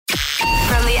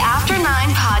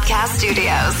Podcast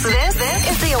Studios. This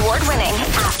is the award-winning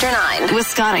After 9 with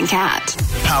Scott and Kat.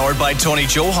 Powered by Tony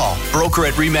Johal, broker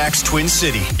at RE/MAX Twin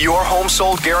City. Your home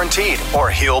sold guaranteed, or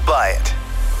he'll buy it.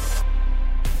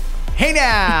 Hey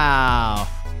now,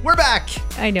 we're back.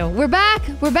 I know. We're back.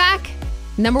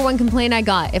 Number one complaint I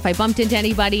got, if I bumped into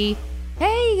anybody,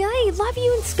 hey, love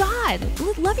you and Scott.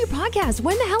 Love your podcast.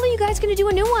 When the hell are you guys going to do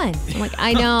a new one? I'm like,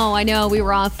 I know. We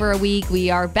were off for a week.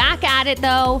 We are back at it,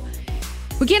 though.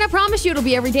 We cannot promise you it'll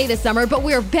be every day this summer, but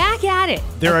we're back at it.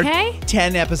 There are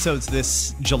 10 episodes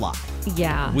this July.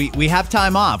 Yeah. We have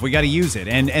time off. We got to use it.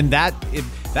 And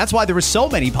that's why there were so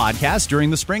many podcasts during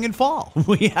the spring and fall.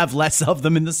 We have less of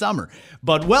them in the summer.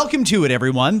 But welcome to it,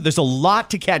 everyone. There's a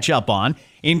lot to catch up on,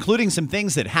 including some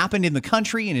things that happened in the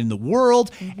country and in the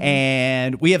world. Mm-hmm.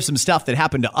 And we have some stuff that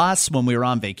happened to us when we were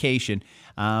on vacation.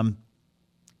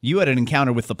 You had an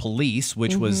encounter with the police,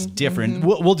 which was different.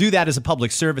 Mm-hmm. We'll do that as a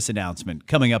public service announcement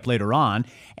coming up later on,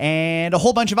 and a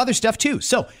whole bunch of other stuff, too.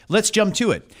 So let's jump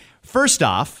to it. First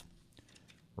off,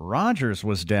 Rogers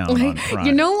was down on Friday.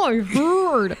 You know, I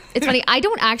heard. It's funny. I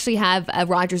don't actually have a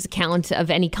Rogers account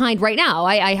of any kind right now.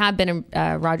 I have been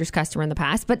a Rogers customer in the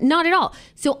past, but not at all.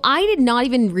 So I did not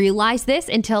even realize this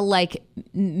until like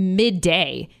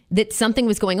midday that something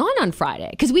was going on Friday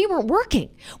because we weren't working,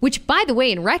 which, by the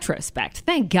way, in retrospect,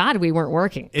 thank God we weren't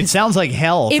working. It sounds like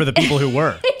hell for the people who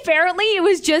were. Apparently, it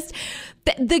was just...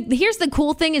 Here's the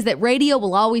cool thing is that radio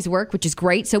will always work, which is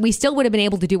great. So we still would have been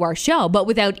able to do our show, but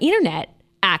without internet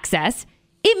access,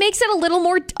 it makes it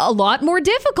a lot more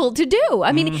difficult to do.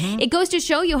 I mean, it goes to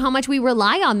show you how much we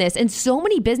rely on this. And so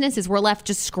many businesses were left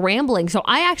just scrambling. So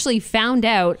I actually found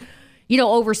out,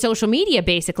 over social media,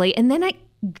 basically. And then it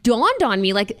dawned on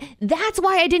me, like, that's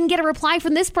why I didn't get a reply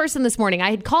from this person this morning.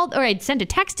 I had called, or I'd sent a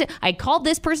text I called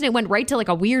this person. It went right to like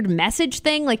a weird message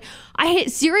thing. Like, I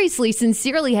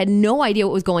sincerely had no idea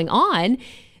what was going on.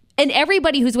 And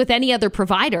everybody who's with any other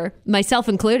provider, myself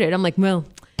included, I'm like, well,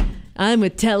 I'm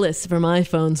with TELUS for my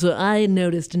phone, so I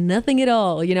noticed nothing at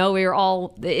all. We were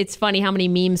all, it's funny how many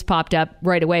memes popped up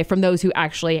right away from those who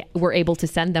actually were able to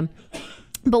send them.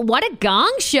 But what a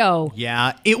gong show.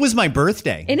 Yeah, it was my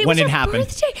birthday when it happened.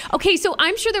 Birthday? Okay, so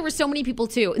I'm sure there were so many people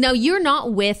too. Now, you're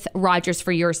not with Rogers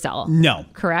for your cell. No.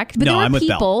 Correct? But there were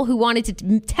people who wanted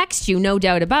to text you, no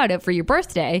doubt about it, for your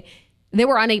birthday. They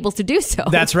were unable to do so.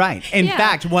 That's right. In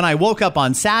fact, when I woke up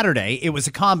on Saturday, it was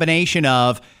a combination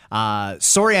of,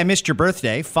 sorry I missed your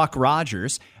birthday, fuck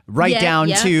Rogers, down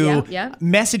to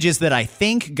messages that I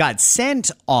think got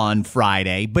sent on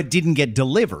Friday but didn't get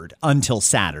delivered until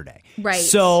Saturday. Right.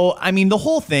 So, I mean, the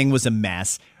whole thing was a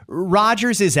mess.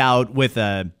 Rogers is out with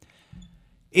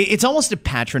it's almost a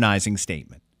patronizing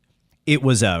statement. It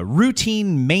was a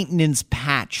routine maintenance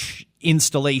patch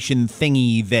installation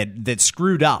thingy that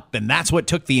screwed up, and that's what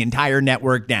took the entire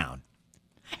network down.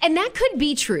 And that could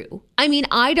be true. I mean,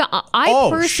 I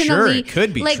personally... sure, it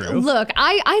could be true. Look,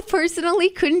 I personally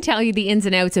couldn't tell you the ins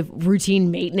and outs of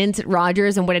routine maintenance at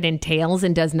Rogers and what it entails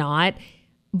and does not.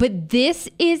 But this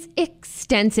is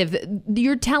extensive.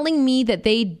 You're telling me that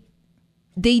it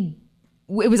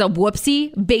was a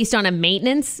whoopsie based on a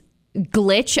maintenance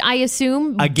glitch, I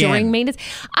assume, during maintenance.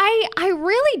 I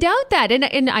really doubt that.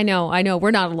 And I know,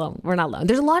 we're not alone.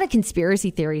 There's a lot of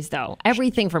conspiracy theories, though.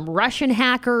 Everything from Russian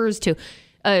hackers to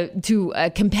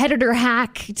a competitor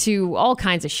hack to all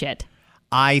kinds of shit.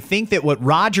 I think that what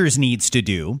Rogers needs to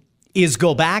do is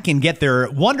go back and get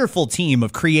their wonderful team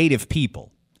of creative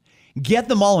people, get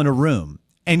them all in a room,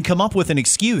 and come up with an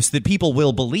excuse that people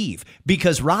will believe.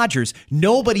 Because, Rogers,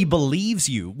 nobody believes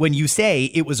you when you say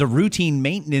it was a routine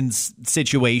maintenance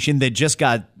situation that just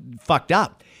got fucked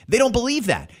up. They don't believe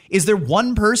that. Is there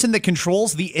one person that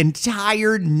controls the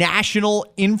entire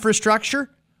national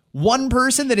infrastructure? One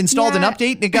person that installed an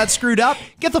update and it got screwed up?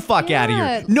 Get the fuck out of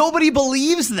here. Nobody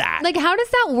believes that. Like, how does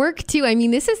that work, too? I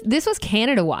mean, this was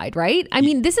Canada-wide, right? I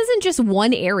mean, this isn't just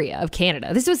one area of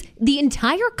Canada. This was the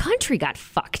entire country got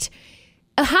fucked.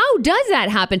 How does that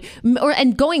happen?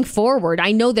 And going forward,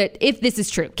 I know that if this is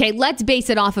true, okay, let's base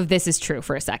it off of this is true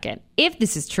for a second. If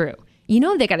this is true,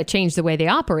 they got to change the way they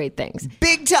operate things.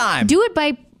 Big time. Do it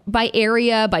by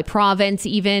area, by province,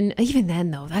 even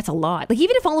then, though, that's a lot. Like,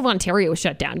 even if all of Ontario was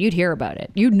shut down, you'd hear about it.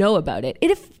 You'd know about it.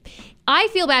 And if I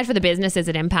feel bad for the businesses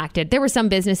it impacted. There were some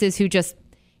businesses who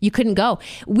you couldn't go.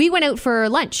 We went out for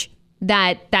lunch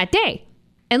that day.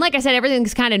 And like I said,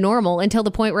 everything's kind of normal until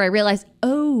the point where I realized,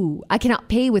 I cannot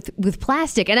pay with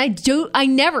plastic. And I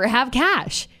never have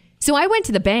cash. So I went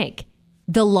to the bank.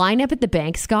 The lineup at the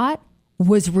bank, Scott,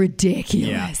 was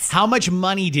ridiculous. How much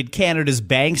money did Canada's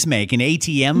banks make in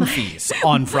ATM fees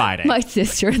on Friday? My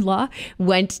sister-in-law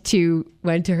went to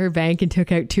her bank and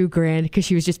took out $2,000 because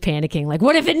she was just panicking. Like,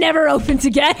 what if it never opens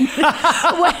again?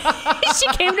 She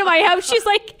came to my house. She's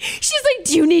like,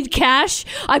 do you need cash?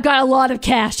 I've got a lot of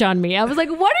cash on me. I was like,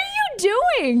 what are you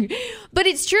doing? But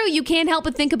it's true. You can't help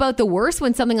but think about the worst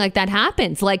when something like that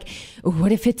happens. Like,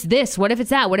 what if it's this? What if it's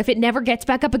that? What if it never gets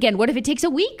back up again? What if it takes a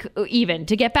week even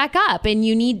to get back up? And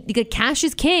you need, cash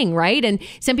is king, right? And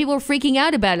some people are freaking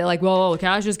out about it. Like, well,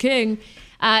 cash is king.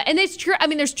 And it's true. I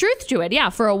mean, there's truth to it. Yeah,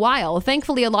 for a while.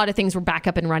 Thankfully, a lot of things were back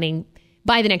up and running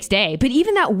by the next day. But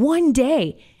even that one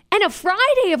day, and a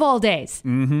Friday of all days,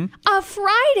 a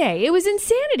Friday, it was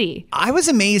insanity. I was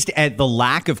amazed at the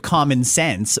lack of common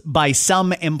sense by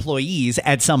some employees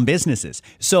at some businesses.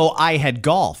 So I had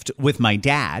golfed with my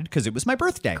dad because it was my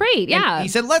birthday. Great, yeah. And he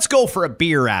said, let's go for a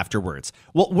beer afterwards.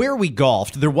 Well, where we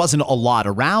golfed, there wasn't a lot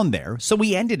around there. So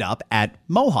we ended up at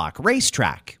Mohawk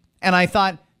Racetrack. And I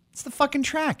thought, it's the fucking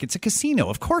track. It's a casino.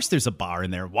 Of course there's a bar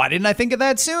in there. Why didn't I think of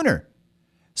that sooner?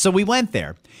 So we went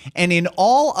there, and in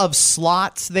all of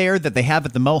slots there that they have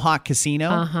at the Mohawk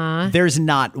Casino, there's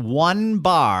not one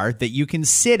bar that you can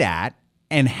sit at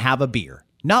and have a beer.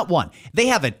 Not one. They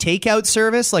have a takeout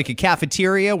service, like a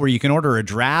cafeteria, where you can order a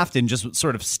draft and just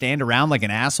sort of stand around like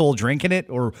an asshole drinking it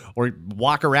or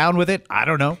walk around with it. I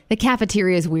don't know. The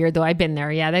cafeteria is weird, though. I've been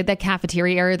there. Yeah, that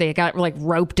cafeteria area, they got like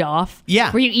roped off.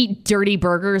 Yeah. Where you eat dirty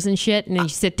burgers and shit, and then you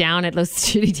sit down at those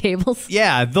shitty tables.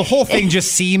 Yeah, the whole thing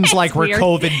just seems like where weird.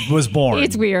 COVID was born.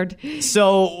 It's weird.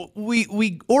 So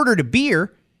we ordered a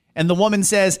beer, and the woman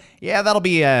says, yeah, that'll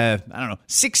be,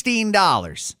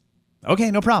 $16.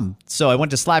 Okay, no problem. So I went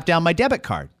to slap down my debit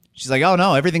card. She's like, oh,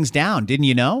 no, everything's down. Didn't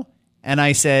you know? And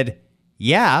I said,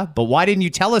 yeah, but why didn't you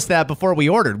tell us that before we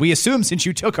ordered? We assumed since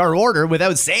you took our order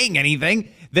without saying anything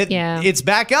that it's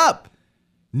back up.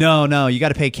 No, you got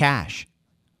to pay cash.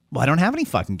 Well, I don't have any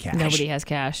fucking cash. Nobody has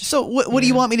cash. So what do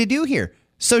you want me to do here?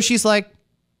 So she's like,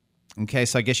 okay,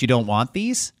 so I guess you don't want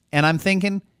these? And I'm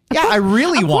thinking, yeah, I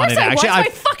really wanted it. Actually, it's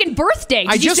my fucking birthday. Did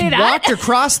I you just say that? walked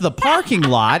across the parking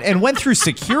lot and went through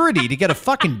security to get a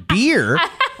fucking beer.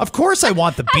 Of course I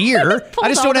want the beer. I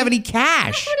just don't have any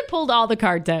cash. I would have pulled all the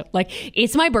cards out. Like,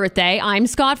 it's my birthday. I'm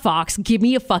Scott Fox. Give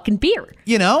me a fucking beer.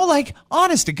 You know, like,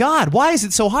 honest to God, why is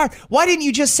it so hard? Why didn't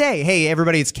you just say, hey,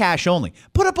 everybody, it's cash only?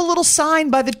 Put up a little sign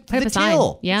by the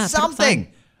till. Yeah,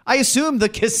 something. I assumed the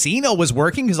casino was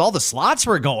working because all the slots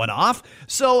were going off.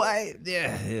 So,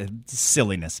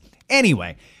 silliness.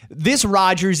 Anyway, this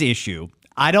Rogers issue,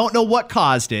 I don't know what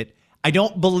caused it. I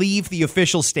don't believe the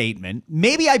official statement.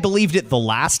 Maybe I believed it the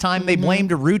last time they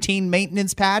blamed a routine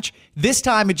maintenance patch. This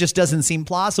time, it just doesn't seem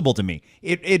plausible to me.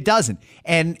 It doesn't.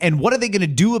 And what are they going to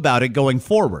do about it going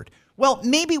forward? Well,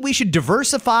 maybe we should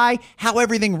diversify how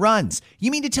everything runs. You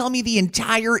mean to tell me the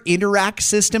entire Interac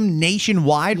system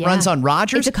nationwide runs on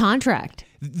Rogers? It's a contract.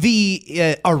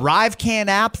 The ArriveCan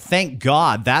app, thank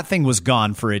God, that thing was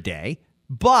gone for a day.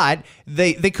 But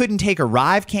they couldn't take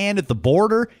ArriveCan at the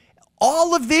border.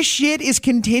 All of this shit is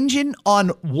contingent on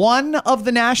one of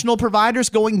the national providers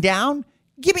going down?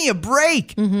 Give me a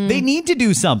break. They need to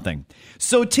do something.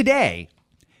 So today,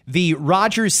 the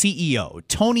Rogers CEO,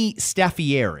 Tony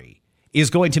Staffieri, is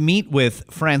going to meet with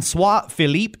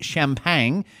Francois-Philippe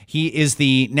Champagne. He is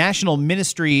the National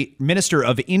Minister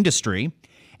of Industry,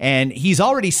 and he's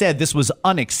already said this was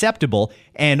unacceptable,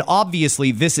 and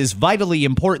obviously this is vitally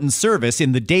important service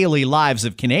in the daily lives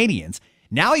of Canadians.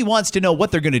 Now he wants to know what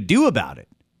they're going to do about it.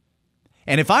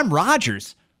 And if I'm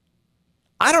Rogers,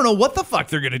 I don't know what the fuck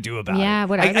they're going to do about it. Yeah,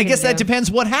 what are they I guess gonna that do?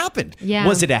 Depends what happened. Yeah.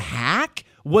 Was it a hack?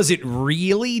 Was it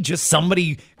really just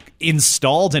somebody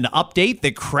installed an update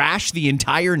that crashed the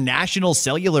entire national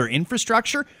cellular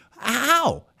infrastructure?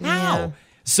 How? Yeah.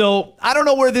 So I don't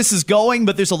know where this is going,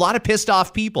 but there's a lot of pissed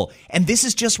off people. And this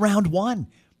is just round one.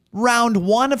 Round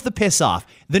one of the piss off.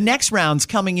 The next round's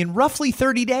coming in roughly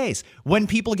 30 days when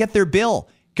people get their bill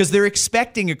because they're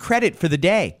expecting a credit for the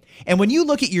day. And when you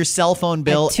look at your cell phone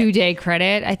bill, a 2-day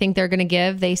credit, I think they're going to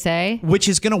give, they say. Which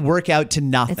is going to work out to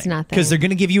nothing. It's nothing. Because they're going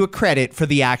to give you a credit for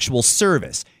the actual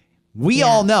service. We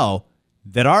all know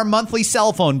that our monthly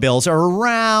cell phone bills are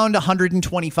around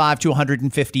 $125 to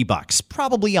 $150,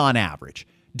 probably on average.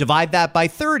 Divide that by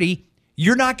 30,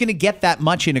 you're not going to get that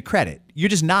much in a credit. You're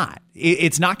just not.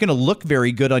 It's not going to look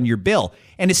very good on your bill.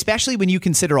 And especially when you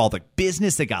consider all the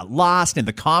business that got lost and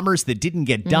the commerce that didn't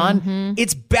get done,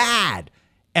 it's bad.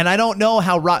 And I don't know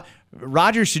how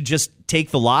Rogers should just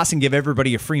take the loss and give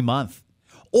everybody a free month.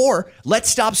 Or let's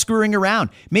stop screwing around.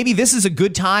 Maybe this is a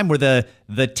good time where the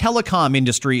telecom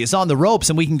industry is on the ropes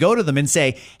and we can go to them and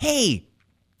say, hey,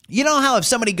 You know how if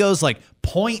somebody goes like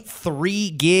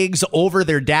 0.3 gigs over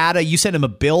their data, you send them a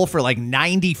bill for like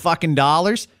 $90 fucking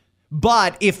dollars?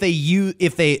 But if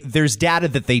there's data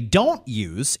that they don't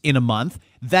use in a month,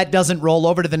 that doesn't roll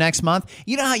over to the next month.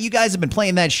 You know how you guys have been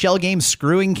playing that shell game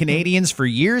screwing Canadians for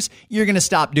years? You're going to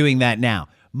stop doing that now.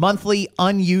 Monthly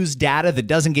unused data that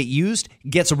doesn't get used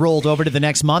gets rolled over to the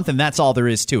next month, and that's all there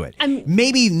is to it.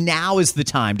 Maybe now is the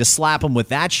time to slap them with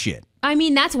that shit. I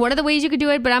mean, that's one of the ways you could do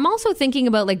it, but I'm also thinking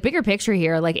about like bigger picture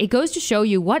here. Like it goes to show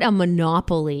you what a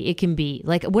monopoly it can be.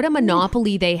 Like what a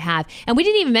monopoly they have. And we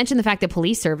didn't even mention the fact that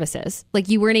police services, like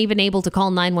you weren't even able to call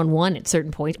 911 at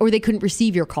certain points, or they couldn't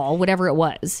receive your call, whatever it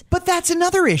was. But that's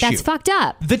another issue. That's fucked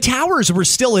up. The towers were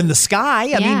still in the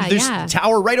sky. I mean, there's a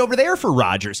tower right over there for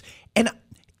Rogers. And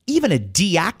even a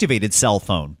deactivated cell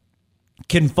phone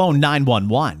can phone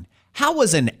 911. How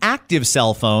was an active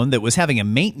cell phone that was having a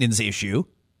maintenance issue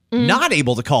not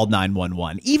able to call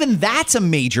 911? Even that's a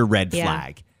major red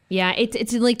flag. Yeah,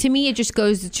 it's like, to me, it just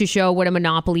goes to show what a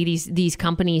monopoly these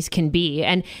companies can be.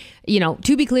 And, you know,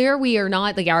 to be clear, we are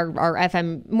not like our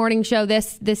FM morning show,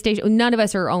 this station. None of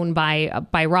us are owned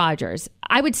by Rogers.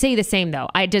 I would say the same, though.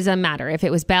 It doesn't matter if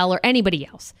it was Bell or anybody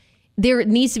else. There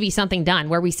needs to be something done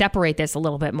where we separate this a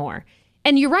little bit more.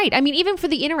 And you're right. I mean, even for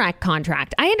the Interact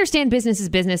contract, I understand business is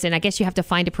business, and I guess you have to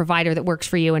find a provider that works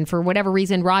for you. And for whatever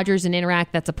reason, Rogers and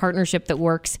Interact, that's a partnership that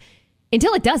works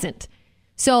until it doesn't.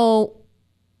 So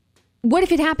what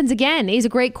if it happens again is a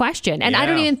great question. And I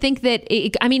don't even think that,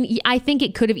 I think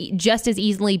it could have just as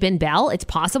easily been Bell. It's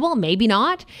possible, maybe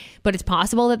not, but it's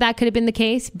possible that could have been the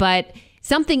case. But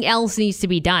something else needs to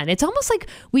be done. It's almost like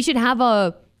we should have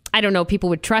I don't know if people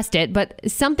would trust it, but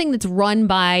something that's run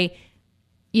by,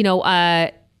 you know,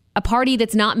 a party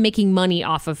that's not making money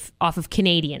off of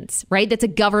Canadians, right? That's a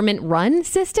government-run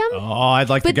system. Oh, I'd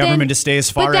like the government to stay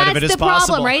as far out of it as possible. But that's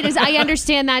the problem, right? Is I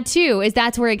understand that too. Is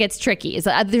that's where it gets tricky. There's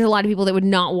a lot of people that would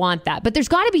not want that, but there's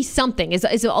got to be something.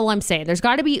 Is all I'm saying. There's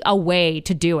got to be a way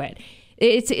to do it.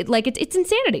 It's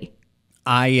insanity.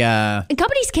 And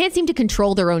companies can't seem to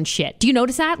control their own shit. Do you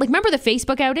notice that? Like, remember the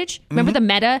Facebook outage? Remember the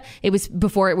Meta? It was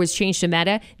before it was changed to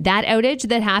Meta. That outage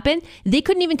that happened, they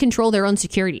couldn't even control their own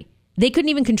security. They couldn't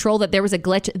even control that there was a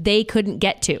glitch they couldn't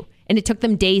get to. And it took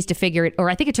them days to figure it, or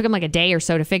I think it took them like a day or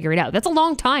so to figure it out. That's a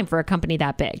long time for a company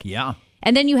that big. Yeah.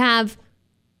 And then you have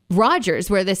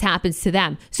Rogers, where this happens to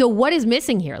them. So what is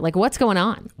missing here? Like, what's going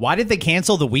on? Why did they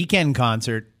cancel the weekend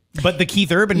concert? But the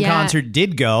Keith Urban concert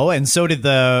did go, and so did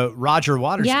the Roger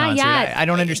Waters concert. Yeah. I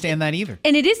don't understand that either.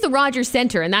 And it is the Rogers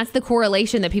Center, and that's the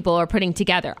correlation that people are putting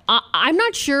together. I'm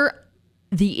not sure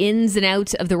the ins and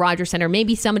outs of the Rogers Center.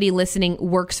 Maybe somebody listening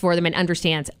works for them and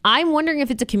understands. I'm wondering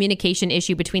if it's a communication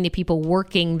issue between the people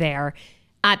working there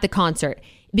at the concert,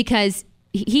 because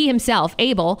he himself,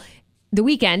 Abel, the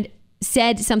weekend,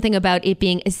 said something about it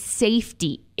being a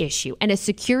safety issue and a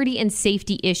security and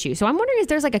safety issue. So I'm wondering if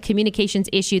there's like a communications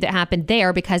issue that happened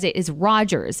there because it is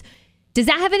Rogers. Does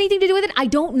that have anything to do with it? I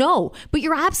don't know. But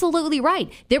you're absolutely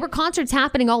right. There were concerts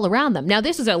happening all around them. Now,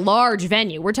 this was a large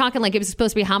venue. We're talking like it was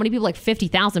supposed to be how many people? Like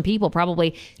 50,000 people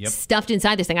probably stuffed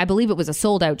inside this thing. I believe it was a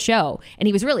sold out show. And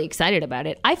he was really excited about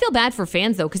it. I feel bad for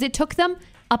fans, though, because it took them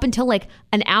up until like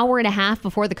an hour and a half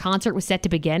before the concert was set to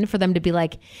begin for them to be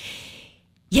like,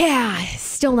 yeah,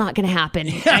 still not going to happen,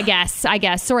 I guess.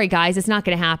 Sorry, guys, it's not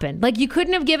going to happen. Like, you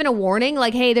couldn't have given a warning,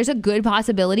 like, hey, there's a good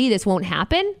possibility this won't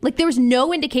happen. Like, there was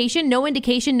no indication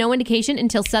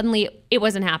until suddenly it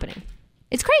wasn't happening.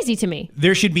 It's crazy to me.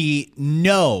 There should be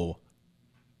no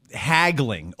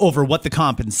haggling over what the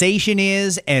compensation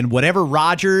is, and whatever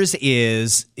Rogers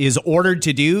is ordered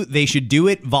to do, they should do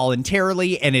it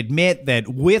voluntarily and admit that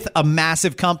with a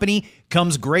massive company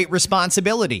comes great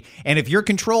responsibility. And if you're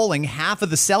controlling half of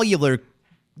the cellular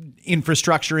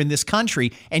infrastructure in this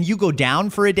country and you go down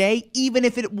for a day, even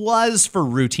if it was for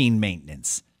routine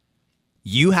maintenance,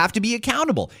 you have to be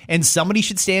accountable, and somebody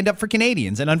should stand up for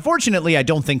Canadians. And unfortunately, I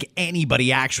don't think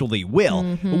anybody actually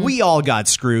will. We all got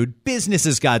screwed.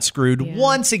 Businesses got screwed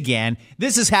once again.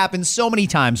 This has happened so many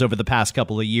times over the past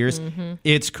couple of years.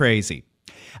 It's crazy.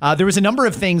 There was a number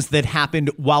of things that happened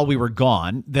while we were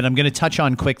gone that I'm going to touch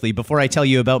on quickly before I tell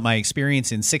you about my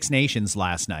experience in Six Nations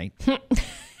last night.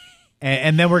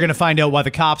 And then we're going to find out why the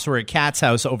cops were at Kat's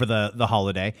house over the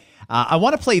holiday. I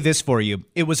want to play this for you.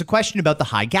 It was a question about the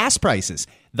high gas prices.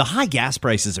 The high gas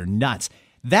prices are nuts.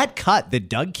 That cut that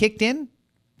Doug kicked in,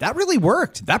 that really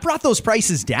worked. That brought those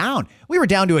prices down. We were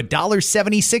down to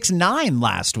 $1.76.9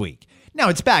 last week. Now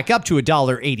it's back up to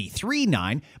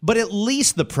 $1.83.9, but at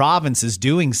least the province is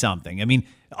doing something. I mean,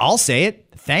 I'll say it.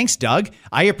 Thanks, Doug.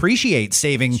 I appreciate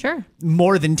saving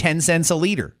more than 10 cents a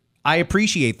liter. I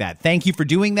appreciate that. Thank you for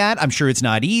doing that. I'm sure it's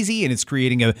not easy and it's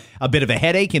creating a bit of a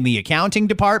headache in the accounting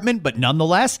department, but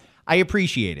nonetheless, I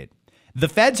appreciate it. The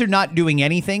feds are not doing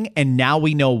anything, and now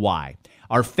we know why.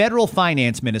 Our federal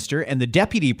finance minister and the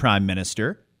deputy prime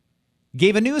minister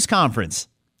gave a news conference,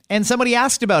 and somebody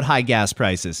asked about high gas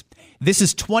prices. This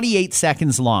is 28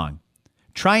 seconds long.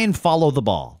 Try and follow the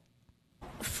ball.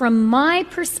 From my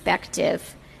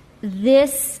perspective,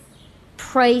 this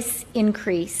price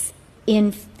increase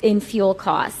in fuel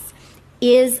costs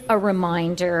is a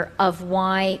reminder of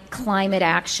why climate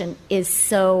action is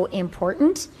so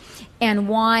important and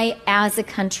why, as a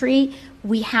country,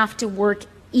 we have to work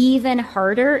even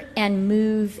harder and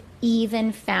move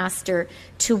even faster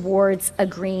towards a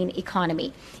green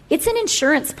economy. It's an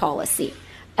insurance policy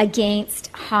against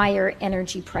higher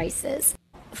energy prices.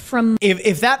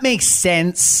 If that makes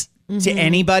sense to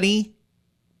anybody,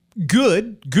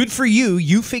 good for you.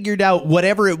 You figured out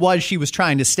whatever it was she was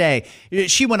trying to say.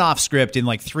 She went off script in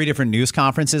like 3 different news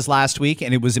conferences last week,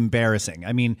 and it was embarrassing.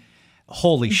 I mean,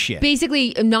 holy shit.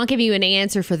 Basically, I'm not giving you an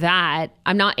answer for that.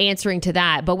 I'm not answering to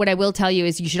that. But what I will tell you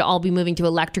is you should all be moving to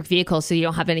electric vehicles so you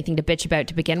don't have anything to bitch about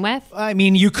to begin with. I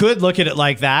mean, you could look at it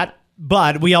like that,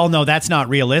 but we all know that's not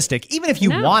realistic. Even if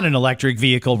you want an electric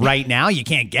vehicle right now, you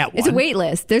can't get one. It's a wait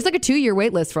list. There's like a 2-year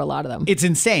wait list for a lot of them. It's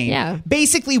insane. Yeah.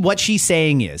 Basically, what she's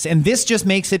saying is, and this just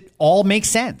makes it all make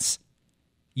sense.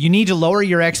 You need to lower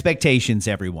your expectations,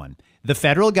 everyone. The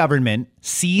federal government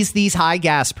sees these high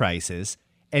gas prices,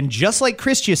 and just like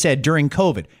Christia said during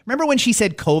COVID, remember when she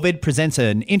said COVID presents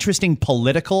an interesting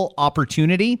political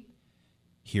opportunity?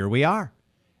 Here we are.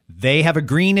 They have a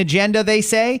green agenda, they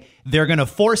say. They're going to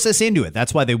force us into it.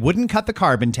 That's why they wouldn't cut the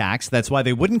carbon tax. That's why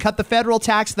they wouldn't cut the federal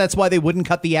tax. That's why they wouldn't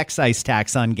cut the excise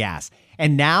tax on gas.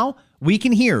 And now we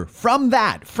can hear from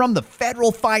the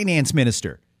federal finance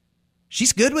minister.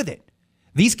 She's good with it.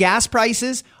 These gas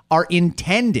prices are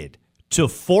intended to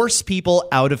force people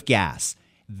out of gas.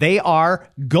 They are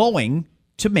going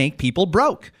to make people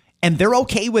broke. And they're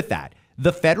okay with that.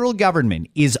 The federal government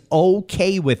is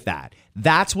okay with that.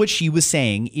 That's what she was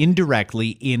saying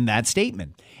indirectly in that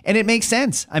statement. And it makes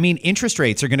sense. I mean, interest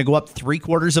rates are going to go up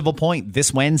 0.75 of a point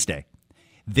this Wednesday.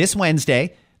 This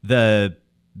Wednesday, the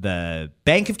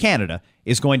Bank of Canada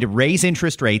is going to raise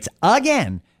interest rates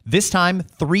again, this time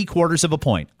 0.75 of a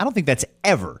point. I don't think that's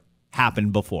ever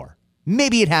happened before.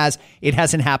 Maybe it has. It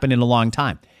hasn't happened in a long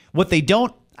time. What they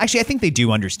don't, actually, I think they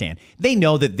do understand. They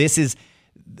know that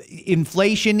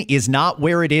inflation is not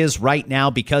where it is right now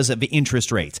because of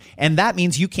interest rates. And that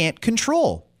means you can't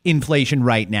control inflation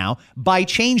right now by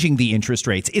changing the interest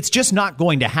rates. It's just not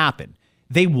going to happen.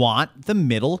 They want the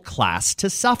middle class to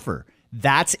suffer.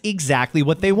 That's exactly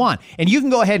what they want. And you can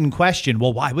go ahead and question,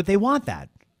 well, why would they want that?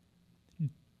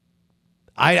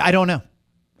 I don't know.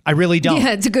 I really don't.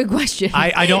 Yeah, it's a good question.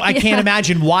 I can't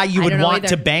imagine why you would want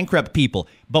to bankrupt people.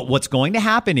 But what's going to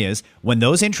happen is when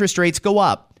those interest rates go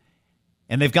up,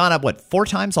 and they've gone up, 4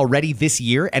 times already this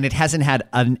year, and it hasn't had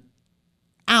an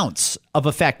ounce of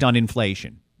effect on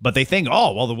inflation. But they think,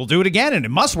 oh, well, we'll do it again, and it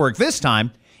must work this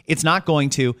time. It's not going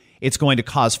to. It's going to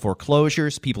cause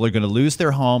foreclosures. People are going to lose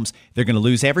their homes. They're going to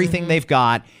lose everything they've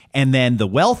got. And then the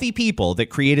wealthy people that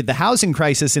created the housing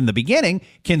crisis in the beginning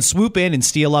can swoop in and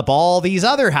steal up all these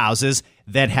other houses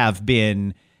that have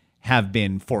been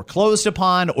foreclosed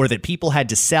upon or that people had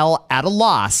to sell at a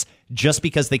loss just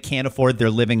because they can't afford their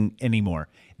living anymore.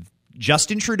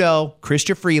 Justin Trudeau,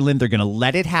 Chrystia Freeland, they're going to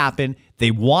let it happen.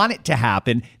 They want it to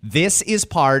happen. This is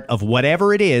part of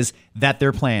whatever it is that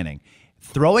they're planning.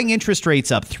 Throwing interest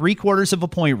rates up 0.75 of a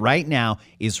point right now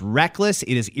is reckless.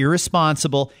 It is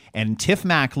irresponsible. And Tiff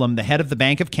Macklem, the head of the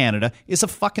Bank of Canada, is a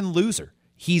fucking loser.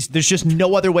 There's just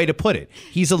no other way to put it.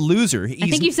 He's a loser. I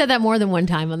think you've said that more than one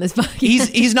time on this podcast.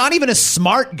 He's not even a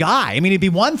smart guy. I mean, it'd be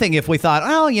one thing if we thought,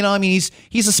 oh,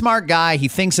 he's a smart guy. He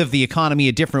thinks of the economy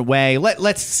a different way.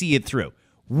 Let's see it through.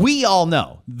 We all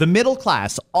know, the middle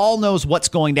class all knows what's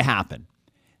going to happen.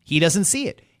 He doesn't see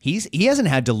it. He hasn't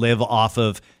had to live off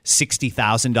of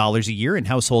 $60,000 a year in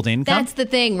household income. That's the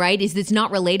thing, right? Is it's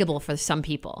not relatable for some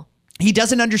people. He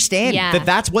doesn't understand that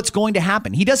that's what's going to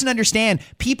happen. He doesn't understand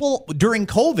people during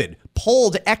COVID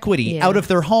pulled equity out of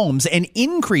their homes and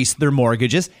increased their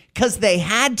mortgages because they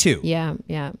had to. Yeah.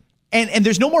 And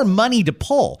there's no more money to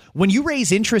pull. When you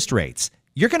raise interest rates,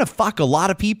 you're going to fuck a lot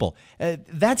of people.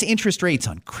 That's interest rates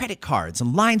on credit cards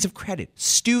and lines of credit,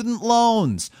 student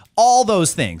loans, all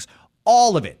those things,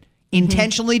 all of it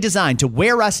intentionally designed to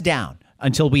wear us down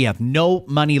until we have no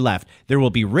money left. There will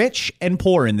be rich and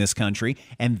poor in this country,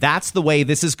 and that's the way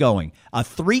this is going. A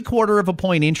 0.75 of a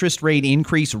point interest rate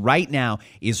increase right now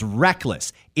is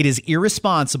reckless. It is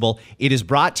irresponsible. It is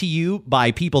brought to you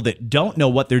by people that don't know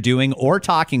what they're doing or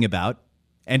talking about.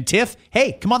 And Tiff,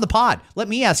 hey, come on the pod. Let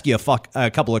me ask you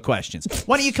a couple of questions.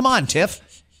 Why don't you come on,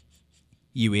 Tiff?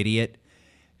 You idiot.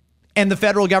 And the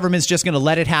federal government's just going to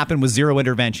let it happen with zero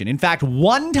intervention. In fact,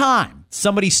 one time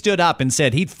somebody stood up and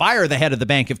said he'd fire the head of the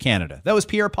Bank of Canada. That was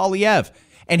Pierre Poilievre.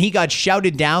 And he got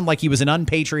shouted down like he was an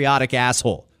unpatriotic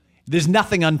asshole. There's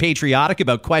nothing unpatriotic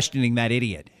about questioning that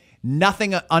idiot.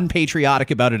 Nothing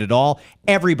unpatriotic about it at all.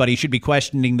 Everybody should be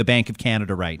questioning the Bank of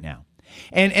Canada right now.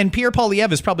 And Pierre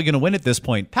Poilievre is probably going to win at this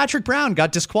point. Patrick Brown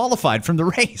got disqualified from the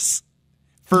race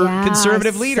for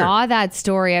conservative leader. I saw that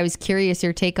story. I was curious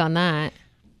your take on that.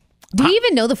 Do we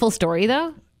even know the full story,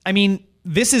 though? I mean,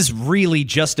 this is really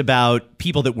just about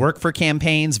people that work for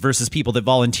campaigns versus people that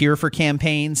volunteer for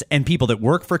campaigns, and people that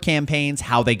work for campaigns,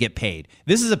 how they get paid.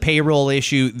 This is a payroll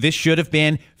issue. This should have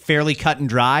been fairly cut and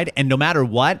dried. And no matter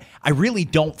what, I really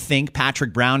don't think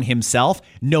Patrick Brown himself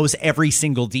knows every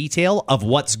single detail of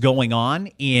what's going on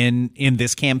in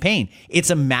this campaign. It's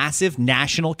a massive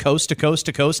national coast to coast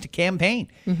to coast campaign.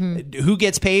 Mm-hmm. Who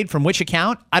gets paid from which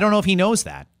account? I don't know if he knows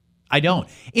that. I don't.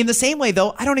 In the same way,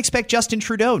 though, I don't expect Justin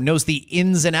Trudeau knows the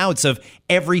ins and outs of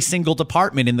every single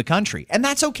department in the country. And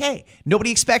that's okay. Nobody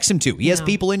expects him to. He has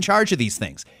people in charge of these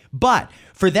things. But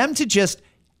for them to just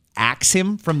axe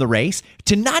him from the race,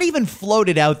 to not even float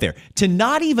it out there, to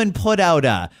not even put out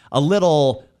a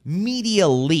little media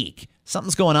leak.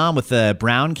 Something's going on with the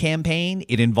Brown campaign.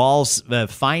 It involves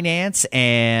finance,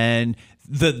 and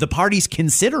the party's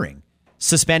considering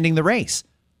suspending the race.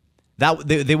 That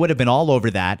they would have been all over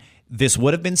that. This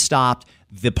would have been stopped.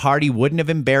 The party wouldn't have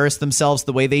embarrassed themselves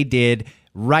the way they did.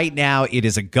 Right now, it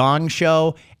is a gong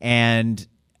show, and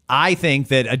I think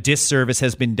that a disservice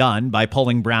has been done by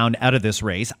pulling Brown out of this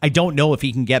race. I don't know if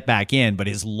he can get back in, but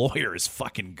his lawyer is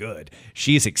fucking good.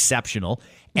 She's exceptional.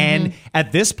 Mm-hmm. And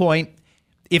at this point,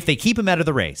 if they keep him out of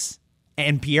the race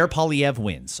and Pierre Poilievre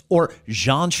wins, or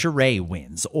Jean Charest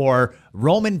wins, or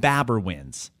Roman Baber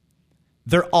wins,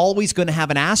 they're always going to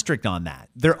have an asterisk on that.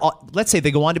 Let's say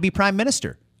they go on to be prime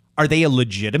minister. Are they a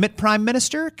legitimate prime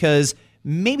minister? Because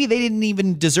maybe they didn't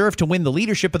even deserve to win the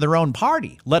leadership of their own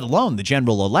party, let alone the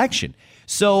general election.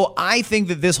 So I think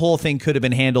that this whole thing could have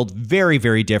been handled very,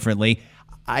 very differently.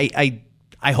 I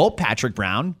hope Patrick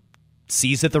Brown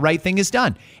sees that the right thing is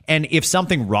done. And if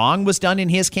something wrong was done in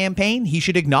his campaign, he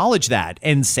should acknowledge that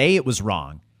and say it was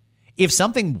wrong. If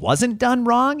something wasn't done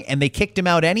wrong and they kicked him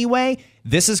out anyway,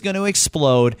 this is going to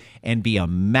explode and be a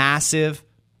massive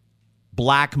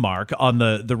black mark on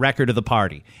the record of the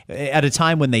party at a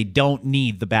time when they don't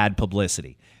need the bad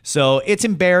publicity. So it's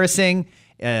embarrassing.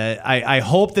 I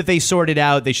hope that they sort it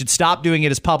out. They should stop doing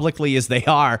it as publicly as they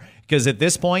are, because at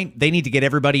this point, they need to get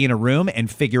everybody in a room and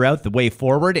figure out the way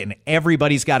forward, and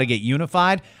everybody's got to get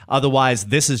unified. Otherwise,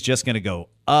 this is just going to go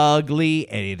ugly,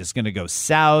 and it is going to go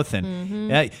south.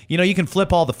 And, you can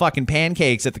flip all the fucking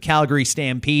pancakes at the Calgary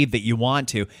Stampede that you want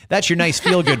to. That's your nice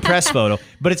feel-good press photo.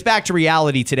 But it's back to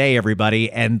reality today,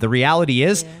 everybody. And the reality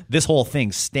is this whole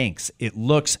thing stinks. It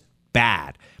looks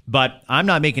bad. But I'm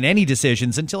not making any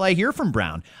decisions until I hear from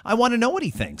Brown. I want to know what he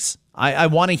thinks. I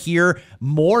want to hear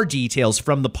more details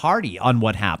from the party on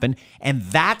what happened. And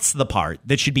that's the part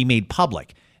that should be made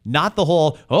public. Not the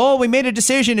whole, we made a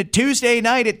decision at Tuesday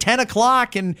night at 10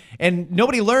 o'clock and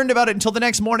nobody learned about it until the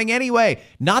next morning anyway.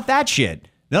 Not that shit.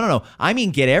 No. I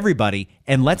mean, get everybody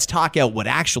and let's talk out what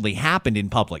actually happened in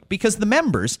public. Because the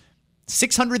members,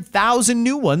 600,000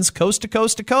 new ones, coast to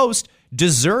coast to coast,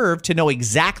 deserve to know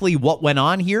exactly what went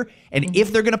on here. And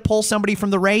if they're going to pull somebody from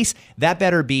the race, that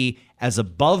better be as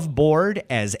above board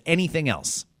as anything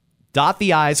else. Dot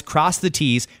the I's, cross the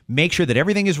T's, make sure that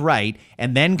everything is right,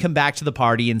 and then come back to the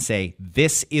party and say,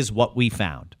 this is what we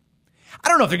found. I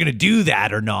don't know if they're going to do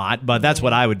that or not, but that's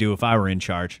what I would do if I were in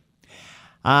charge.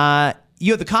 You had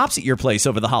the cops at your place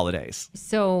over the holidays.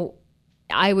 So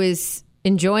I was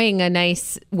enjoying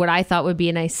what I thought would be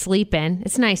a nice sleep in.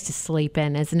 It's nice to sleep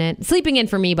in, isn't it? Sleeping in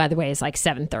for me, by the way, is like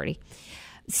 7:30.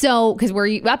 So, because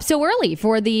we're up so early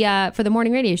for the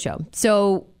morning radio show.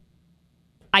 So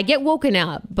I get woken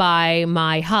up by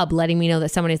my hub letting me know that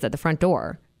someone is at the front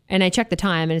door. And I check the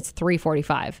time and it's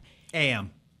 3:45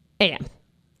 a.m.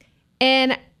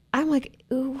 And I'm like,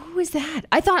 who is that?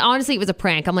 I thought, honestly, it was a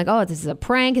prank. I'm like, this is a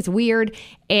prank. It's weird.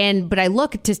 But I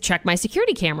look to check my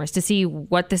security cameras to see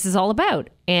what this is all about.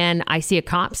 And I see a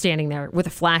cop standing there with a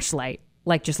flashlight,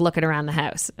 like just looking around the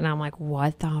house. And I'm like,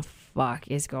 what the fuck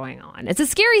is going on? It's a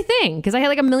scary thing because I had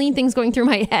like a million things going through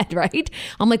my head, right?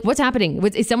 I'm like, what's happening?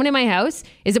 Is someone in my house?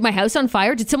 Is it my house on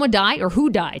fire? Did someone die or who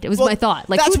died? It was my thought.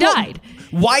 Like, who died?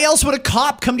 Why else would a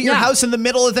cop come to your house in the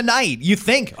middle of the night? You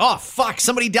think, oh, fuck,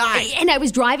 somebody died. And I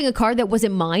was driving a car that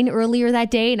wasn't mine earlier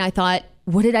that day, and I thought,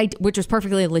 what did I do? Which was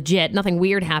perfectly legit. Nothing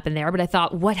weird happened there, but I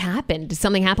thought, what happened? Did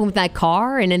something happen with that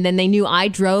car? And then they knew I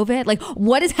drove it? Like,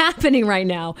 what is happening right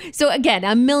now? So again,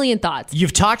 a million thoughts.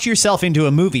 You've talked yourself into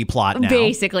a movie plot now.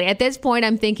 Basically, at this point,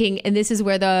 I'm thinking, and this is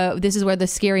where the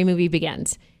scary movie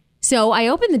begins. So I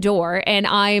open the door and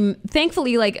I'm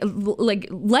thankfully like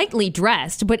lightly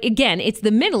dressed, but again, it's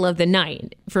the middle of the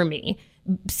night for me.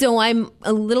 So I'm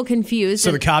a little confused.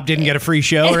 So the cop didn't get a free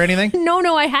show or anything?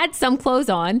 No, I had some clothes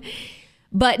on,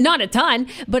 but not a ton,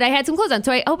 but I had some clothes on.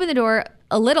 So I opened the door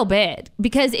a little bit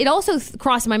because it also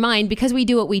crossed my mind because we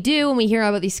do what we do and we hear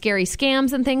about these scary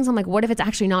scams and things. I'm like, what if it's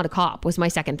actually not a cop was my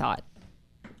second thought.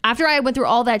 After I went through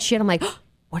all that shit, I'm like, oh,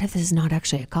 what if this is not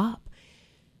actually a cop?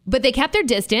 But they kept their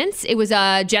distance. It was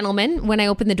a gentleman. When I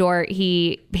opened the door,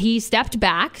 he stepped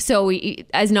back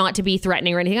as not to be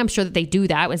threatening or anything. I'm sure that they do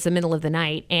that. It was the middle of the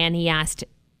night. And he asked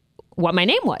what my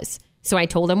name was. So I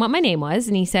told him what my name was.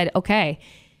 And he said, okay,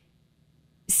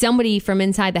 somebody from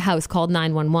inside the house called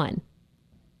 911.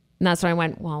 And that's when I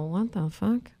went, well, what the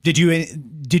fuck? Did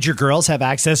your girls have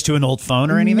access to an old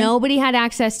phone or anything? Nobody had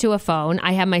access to a phone.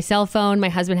 I have my cell phone. My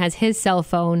husband has his cell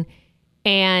phone.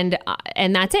 And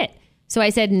that's it. So I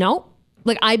said, nope.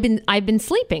 Like I've been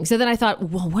sleeping. So then I thought,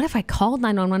 well, what if I called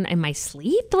 911 in my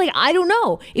sleep? Like, I don't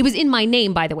know. It was in my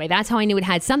name, by the way. That's how I knew it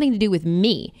had something to do with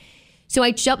me. So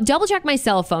I double checked my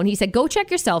cell phone. He said, go check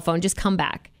your cell phone. Just come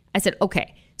back. I said,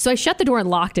 okay. So I shut the door and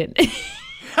locked it.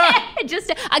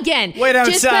 Just again, wait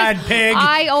outside, pig.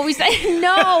 I always say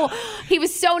no. He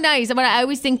was so nice, but I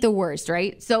always think the worst,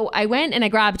 right? So I went and I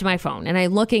grabbed my phone and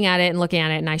I'm looking at it,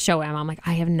 and I show him. I'm like,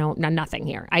 I have nothing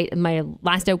here. My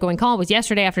last outgoing call was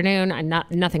yesterday afternoon. I'm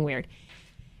nothing weird.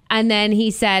 And then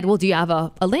he said, well, do you have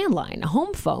a landline, a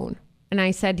home phone? And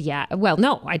I said, yeah. Well,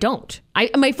 no, I don't.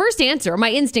 My first answer,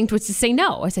 my instinct was to say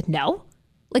no. I said no,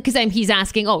 like because he's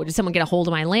asking, oh, did someone get a hold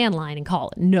of my landline and call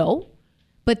it? No.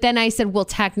 But then I said, well,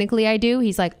 technically I do.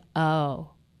 He's like, oh.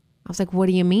 I was like, what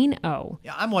do you mean, oh?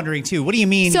 Yeah, I'm wondering, too. What do you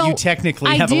mean you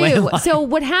technically have a landline? So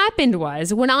what happened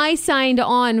was when I signed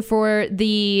on for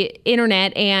the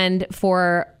internet and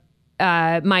for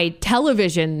my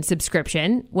television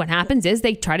subscription, what happens is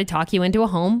they try to talk you into a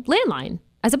home landline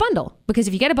as a bundle. Because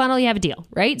if you get a bundle, you have a deal,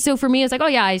 right? So for me, it's like, oh,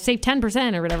 yeah, I saved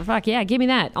 10% or whatever. Fuck, yeah, give me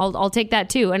that. I'll take that,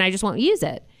 too. And I just won't use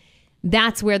it.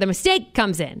 That's where the mistake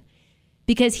comes in.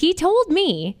 Because he told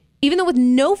me, even though with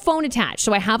no phone attached,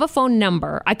 so I have a phone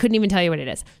number. I couldn't even tell you what it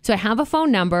is. So I have a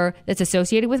phone number that's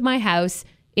associated with my house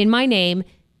in my name,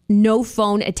 no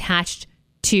phone attached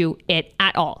to it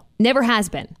at all. Never has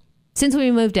been since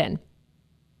we moved in.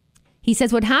 He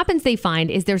says what happens, they find,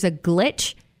 is there's a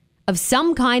glitch of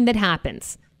some kind that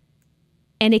happens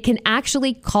and it can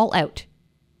actually call out.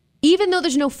 Even though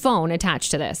there's no phone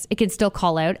attached to this, it can still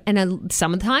call out. And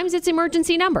sometimes it's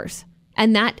emergency numbers.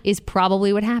 And that is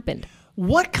probably what happened.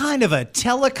 What kind of a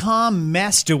telecom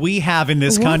mess do we have in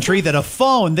this country that a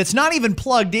phone that's not even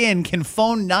plugged in can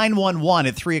phone 911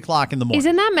 at 3 o'clock in the morning?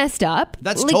 Isn't that messed up?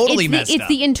 That's totally messed up. It's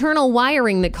the internal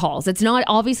wiring that calls. It's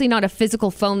obviously not a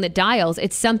physical phone that dials.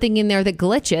 It's something in there that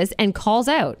glitches and calls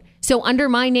out. So under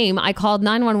my name, I called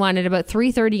 911 at about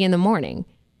 3:30 in the morning.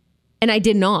 And I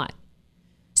did not.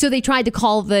 So they tried to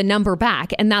call the number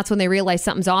back. And that's when they realized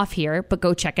something's off here, but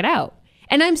go check it out.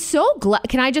 And I'm so glad.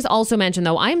 Can I just also mention,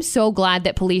 though, I'm so glad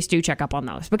that police do check up on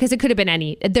those because there could have been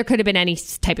any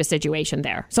type of situation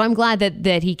there. So I'm glad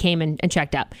that he came and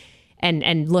checked up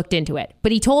and looked into it.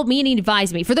 But he told me and he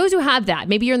advised me, for those who have that,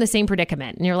 maybe you're in the same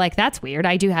predicament and you're like, that's weird.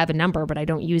 I do have a number, but I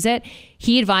don't use it.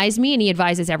 He advised me and he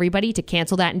advises everybody to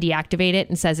cancel that and deactivate it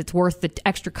and says it's worth the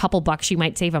extra couple bucks you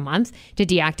might save a month to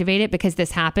deactivate it because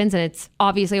this happens and it's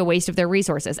obviously a waste of their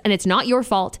resources. And it's not your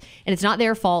fault and it's not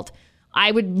their fault. I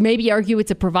would maybe argue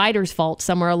it's a provider's fault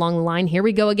somewhere along the line. Here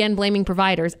we go again, blaming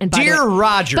providers. And Dear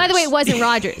Rogers. By the way, it wasn't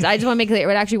Rogers. I just want to make it clear.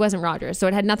 It actually wasn't Rogers. So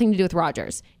it had nothing to do with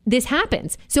Rogers. This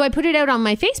happens. So I put it out on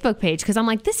my Facebook page because I'm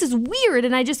like, this is weird.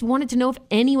 And I just wanted to know if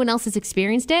anyone else has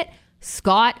experienced it.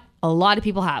 Scott, a lot of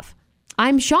people have.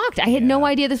 I'm shocked. I had no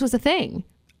idea this was a thing.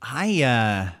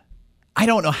 I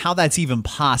don't know how that's even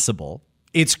possible.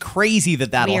 It's crazy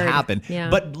that'll happen. Yeah.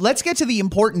 But let's get to the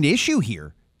important issue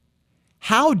here.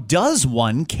 How does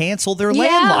one cancel their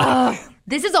landline?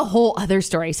 This is a whole other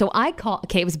story. So I called,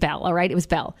 it was Bell, all right? It was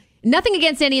Bell. Nothing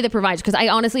against any of the providers because I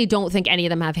honestly don't think any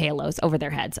of them have halos over their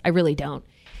heads. I really don't.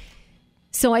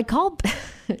 So I called.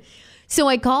 So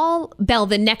I call Bell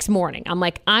the next morning. I'm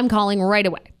like, I'm calling right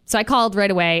away. So I called right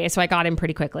away. So I got in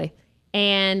pretty quickly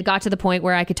and got to the point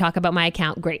where I could talk about my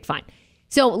account. Great, fine.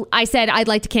 So I said, I'd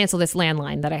like to cancel this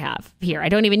landline that I have here. I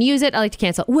don't even use it. I like to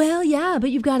cancel. Well, yeah,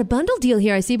 but you've got a bundle deal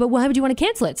here, I see. But why would you want to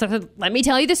cancel it? So I said, let me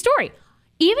tell you the story.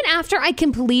 Even after I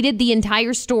completed the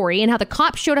entire story and how the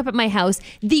cops showed up at my house,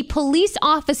 the police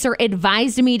officer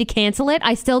advised me to cancel it.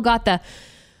 I still got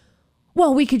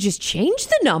well, we could just change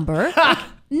the number.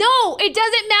 No, it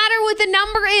doesn't matter what the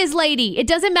number is, lady. It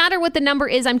doesn't matter what the number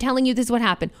is. I'm telling you, this is what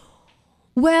happened.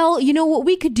 Well, you know what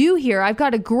we could do here? I've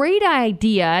got a great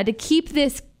idea to keep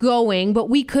this going, but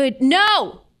we could...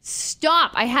 No!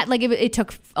 Stop. I had... it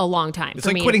took a long time. It's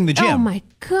like quitting the gym. Oh, my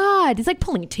God. It's like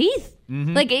pulling teeth.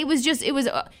 Mm-hmm.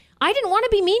 I didn't want to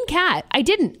be mean, Kat. I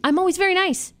didn't. I'm always very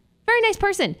nice. Very nice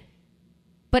person.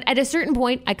 But at a certain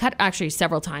point, actually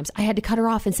several times, I had to cut her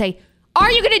off and say, are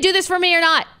you going to do this for me or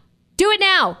not? Do it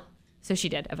now. So she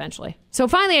did eventually. So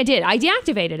finally I did. I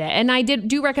deactivated it. And I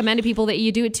do recommend to people that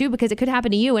you do it too, because it could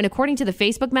happen to you. And according to the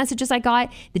Facebook messages I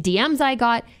got, the DMs I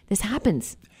got, this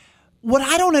happens. What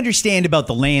I don't understand about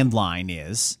the landline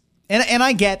is, and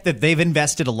I get that they've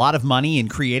invested a lot of money in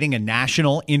creating a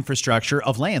national infrastructure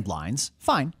of landlines.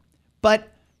 Fine.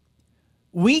 But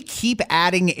we keep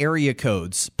adding area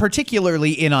codes,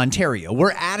 particularly in Ontario.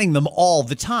 We're adding them all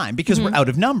the time because we're out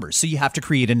of numbers. So you have to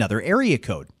create another area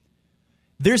code.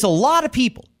 There's a lot of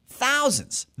people,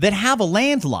 thousands, that have a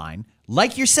landline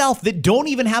like yourself that don't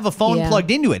even have a phone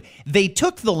plugged into it. They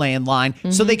took the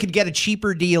landline so they could get a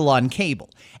cheaper deal on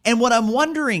cable. And what I'm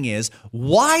wondering is,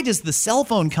 why does the cell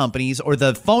phone companies or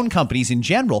the phone companies in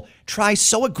general try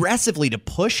so aggressively to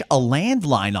push a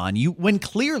landline on you when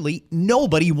clearly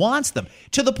nobody wants them,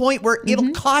 to the point where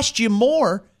it'll cost you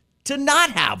more to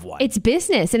not have one? It's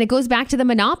business, and it goes back to the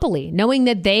monopoly. Knowing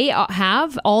that they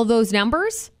have all those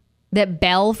numbers, that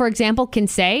Bell, for example, can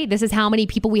say, this is how many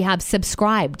people we have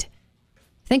subscribed.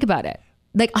 Think about it.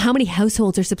 Like, how many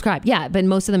households are subscribed? Yeah, but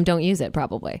most of them don't use it,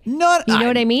 probably. You know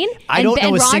what I mean? I don't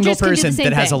know a single person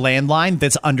that has a landline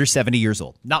that's under 70 years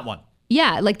old. Not one.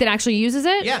 Yeah, like that actually uses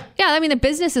it? Yeah. Yeah, I mean, the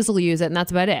businesses will use it, and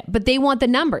that's about it. But they want the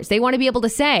numbers. They want to be able to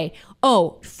say,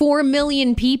 4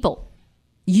 million people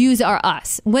use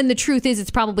us, when the truth is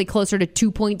it's probably closer to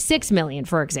 2.6 million,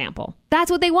 for example.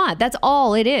 That's what they want. That's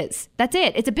all it is. That's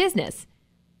it. It's a business.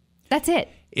 That's it.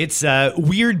 It's a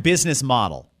weird business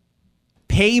model.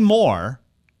 Pay more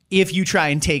if you try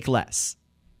and take less.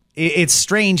 It's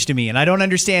strange to me, and I don't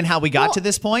understand how we got to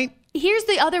this point. Here's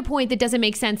the other point that doesn't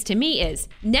make sense to me is,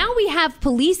 now we have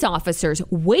police officers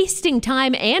wasting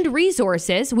time and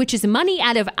resources, which is money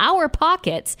out of our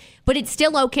pockets, but it's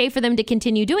still okay for them to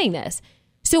continue doing this.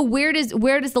 So where does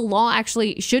the law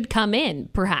actually should come in,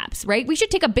 perhaps, right? We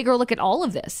should take a bigger look at all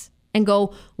of this and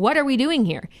go, what are we doing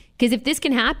here? Because if this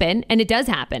can happen, and it does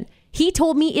happen, he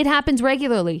told me it happens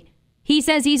regularly. He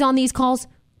says he's on these calls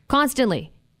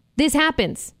constantly. This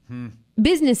happens.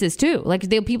 Businesses too. Like,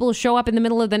 people show up in the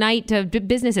middle of the night to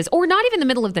businesses, or not even the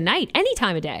middle of the night, any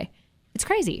time of day. It's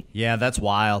crazy. Yeah, that's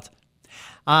wild.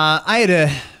 Yeah,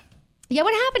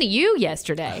 what happened to you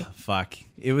yesterday? Fuck.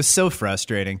 It was so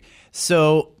frustrating.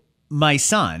 So my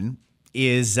son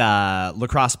is a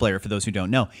lacrosse player, for those who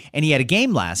don't know, and he had a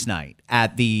game last night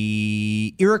at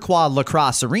the Iroquois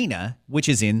Lacrosse Arena, which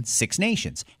is in Six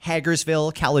Nations.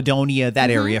 Hagersville, Caledonia, that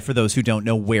area, for those who don't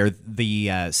know where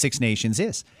the Six Nations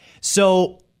is.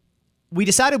 So we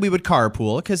decided we would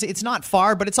carpool because it's not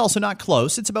far, but it's also not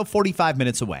close. It's about 45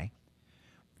 minutes away.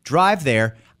 Drive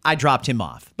there. I dropped him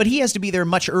off, but he has to be there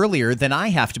much earlier than I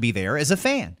have to be there as a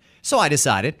fan. So I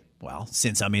decided, well,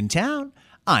 since I'm in town,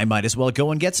 I might as well go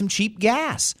and get some cheap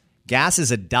gas. Gas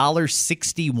is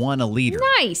 $1.61 a liter.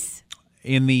 Nice.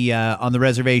 In the on the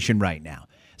reservation right now.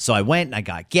 So I went and I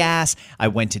got gas. I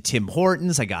went to Tim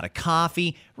Hortons. I got a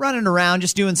coffee, running around,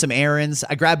 just doing some errands.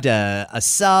 I grabbed a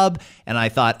sub and I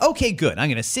thought, okay, good. I'm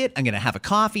going to sit. I'm going to have a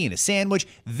coffee and a sandwich.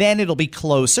 Then it'll be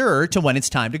closer to when it's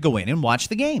time to go in and watch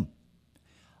the game.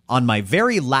 On my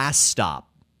very last stop,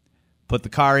 put the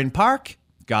car in park,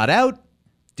 got out,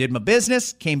 did my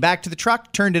business, came back to the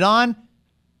truck, turned it on.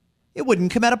 It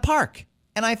wouldn't come out of park.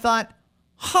 And I thought,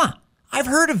 I've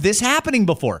heard of this happening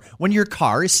before when your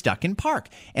car is stuck in park.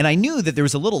 And I knew that there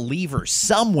was a little lever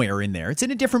somewhere in there. It's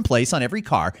in a different place on every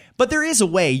car, but there is a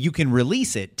way you can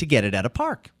release it to get it out of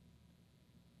park.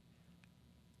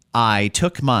 I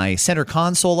took my center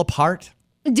console apart.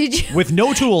 Did you? With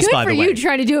no tools, by the way. Good for you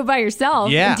trying to do it by yourself.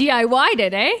 Yeah. DIY'd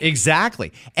it, eh?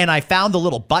 Exactly. And I found the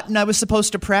little button I was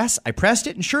supposed to press. I pressed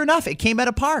it, and sure enough, it came out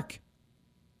of park.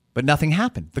 But nothing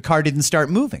happened. The car didn't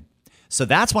start moving. So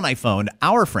that's when I phoned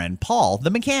our friend, Paul, the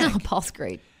mechanic. Oh, Paul's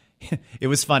great. It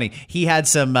was funny. He had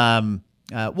some,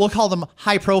 we'll call them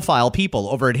high-profile people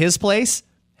over at his place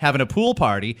having a pool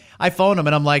party. I phoned him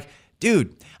and I'm like,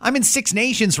 dude, I'm in Six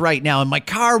Nations right now and my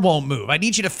car won't move. I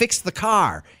need you to fix the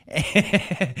car.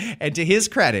 And to his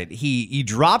credit, he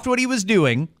dropped what he was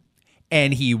doing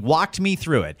and he walked me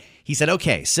through it. He said,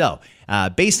 okay, so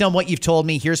based on what you've told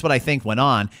me, here's what I think went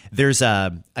on. There's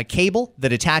a cable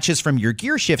that attaches from your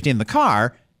gear shift in the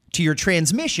car to your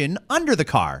transmission under the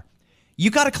car. You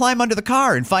got to climb under the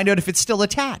car and find out if it's still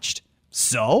attached.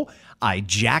 So I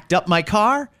jacked up my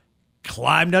car,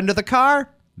 climbed under the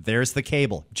car. There's the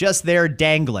cable, just there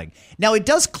dangling. Now, it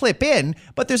does clip in,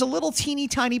 but there's a little teeny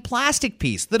tiny plastic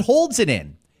piece that holds it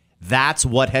in. That's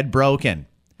what had broken.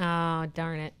 Oh,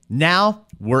 darn it. Now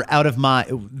we're out of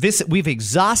we've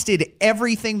exhausted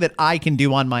everything that I can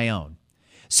do on my own.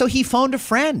 So he phoned a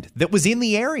friend that was in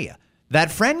the area.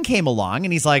 That friend came along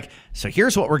and he's like, so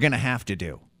here's what we're going to have to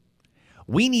do.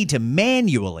 We need to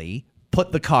manually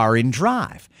put the car in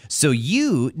drive. So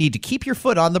you need to keep your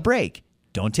foot on the brake.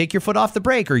 Don't take your foot off the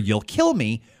brake or you'll kill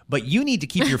me, but you need to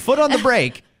keep your foot on the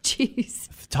brake. Jeez.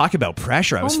 Talk about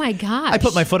pressure. Oh my gosh. I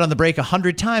put my foot on the brake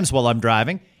 100 times while I'm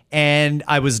driving and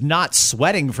I was not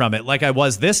sweating from it like I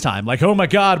was this time. Like, oh my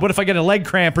God, what if I get a leg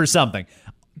cramp or something?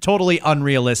 Totally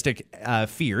unrealistic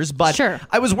fears, but sure.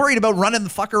 I was worried about running the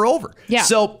fucker over. Yeah.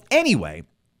 So anyway,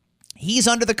 he's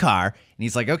under the car and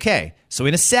he's like, okay, so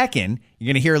in a second, you're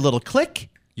going to hear a little click.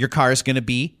 Your car is going to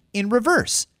be in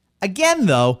reverse. Again,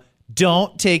 though,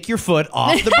 don't take your foot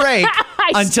off the brake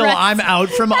until I'm out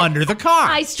from under the car.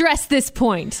 I stress this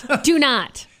point. Do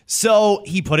not. So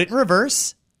he put it in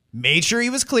reverse, made sure he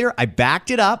was clear. I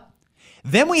backed it up.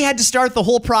 Then we had to start the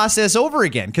whole process over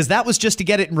again because that was just to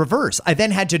get it in reverse. I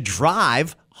then had to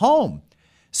drive home.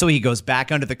 So he goes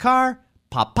back under the car,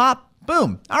 pop, pop,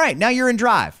 boom. All right, now you're in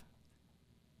drive.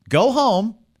 Go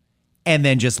home. And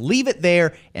then just leave it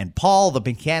there, and Paul, the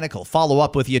mechanic, will follow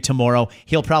up with you tomorrow.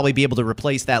 He'll probably be able to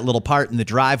replace that little part in the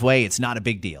driveway. It's not a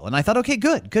big deal. And I thought, okay,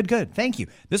 good. Thank you.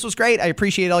 This was great. I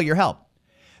appreciate all your help.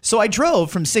 So I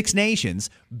drove from Six Nations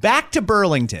back to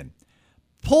Burlington,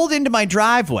 pulled into my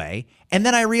driveway, and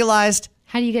then I realized,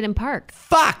 how do you get in park?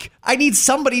 Fuck, I need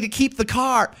somebody to keep the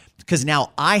car. Because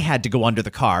now I had to go under the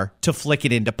car to flick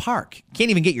it into park. Can't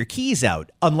even get your keys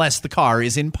out unless the car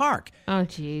is in park. Oh,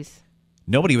 jeez.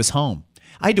 Nobody was home.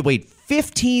 I had to wait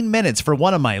 15 minutes for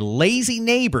one of my lazy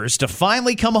neighbors to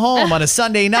finally come home on a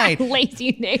Sunday night.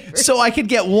 Lazy neighbors. So I could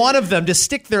get one of them to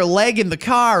stick their leg in the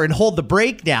car and hold the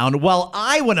brake down while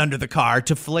I went under the car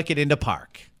to flick it into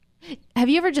park. Have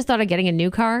you ever just thought of getting a new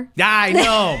car? Yeah, I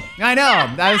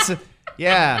know. That's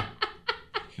yeah.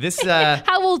 This.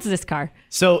 How old is this car?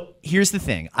 So here's the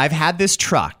thing. I've had this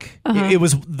truck. It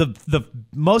was the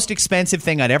most expensive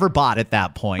thing I'd ever bought at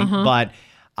that point, but.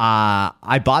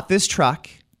 I bought this truck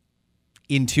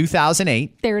in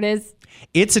 2008. There it is.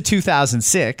 It's a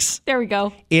 2006. There we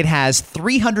go. It has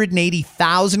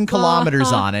 380,000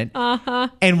 kilometers on it.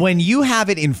 And when you have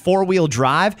it in four-wheel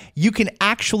drive, you can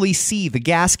actually see the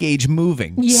gas gauge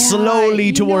moving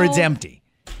slowly towards empty.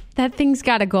 That thing's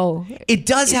got to go. It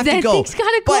does have to go. That thing's got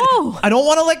to go. I don't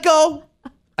want to let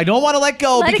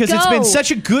go. Because it's been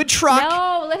such a good truck.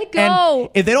 No, let it go. And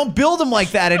if they don't build them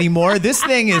like that anymore, this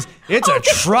thing it's a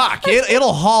truck.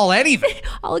 It'll haul anything.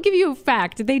 I'll give you a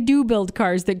fact. They do build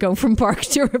cars that go from park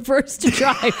to reverse to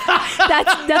drive.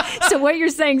 So what you're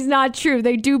saying is not true.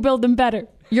 They do build them better.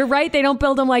 You're right. They don't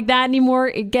build them like that anymore.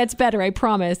 It gets better. I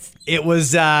promise. It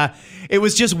was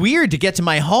just weird to get to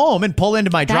my home and pull into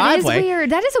my driveway. That is weird.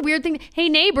 That is a weird thing. Hey,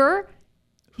 neighbor.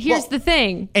 Here's the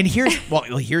thing. And here's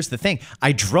the thing.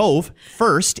 I drove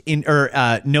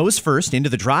nose first into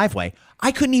the driveway.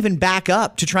 I couldn't even back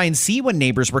up to try and see when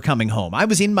neighbors were coming home. I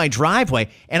was in my driveway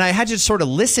and I had to sort of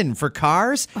listen for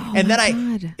cars. And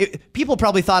then people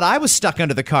probably thought I was stuck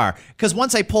under the car because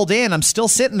once I pulled in, I'm still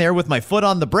sitting there with my foot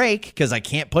on the brake because I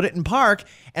can't put it in park.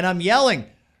 And I'm yelling,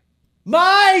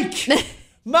 Mike!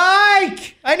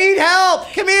 Mike, I need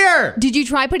help. Come here. Did you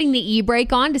try putting the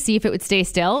e-brake on to see if it would stay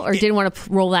still or didn't want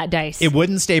to roll that dice? It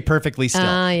wouldn't stay perfectly still.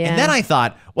 Yeah. And then I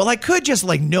thought, well, I could just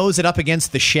nose it up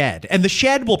against the shed and the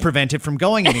shed will prevent it from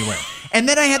going anywhere. And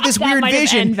then I had this weird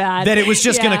vision that it was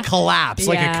just going to collapse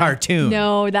like a cartoon.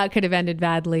 No, that could have ended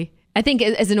badly. I think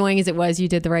as annoying as it was, you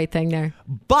did the right thing there.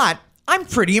 But I'm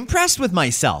pretty impressed with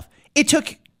myself. It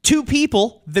took two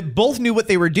people that both knew what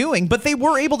they were doing, but they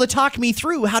were able to talk me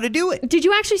through how to do it. Did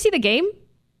you actually see the game?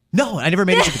 No, I never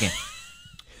made it to the game.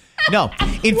 No.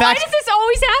 In Why fact, does this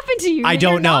always happen to you? I that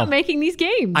don't you're not know. making these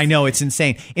games. I know, it's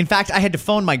insane. In fact, I had to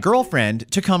phone my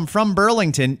girlfriend to come from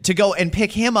Burlington to go and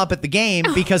pick him up at the game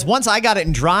because once I got it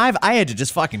in drive, I had to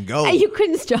just fucking go. You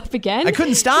couldn't stop again? I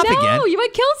couldn't stop again. No, you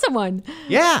might kill someone.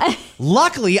 Yeah.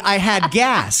 Luckily, I had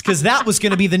gas because that was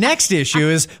going to be the next issue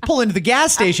is pull into the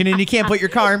gas station and you can't put your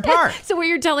car in park. So what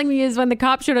you're telling me is when the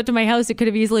cop showed up to my house, it could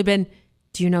have easily been,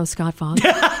 do you know Scott Fogg?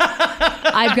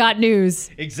 I've got news.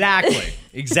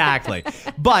 Exactly.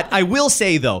 But I will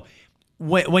say, though,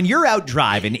 when you're out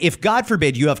driving, if, God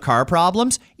forbid, you have car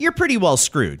problems, you're pretty well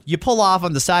screwed. You pull off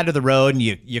on the side of the road and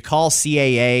you call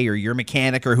CAA or your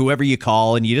mechanic or whoever you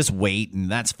call and you just wait, and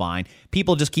that's fine.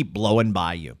 People just keep blowing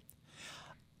by you.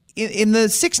 In the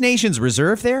Six Nations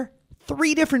Reserve there,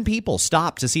 3 different people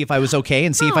stopped to see if I was okay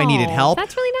and see if I needed help.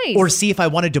 That's really nice. Or see if I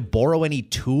wanted to borrow any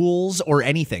tools or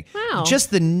anything. Wow.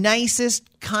 Just the nicest,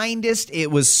 kindest.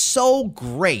 It was so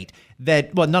great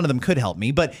that, well, none of them could help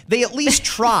me, but they at least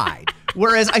tried.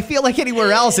 Whereas I feel like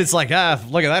anywhere else, it's like,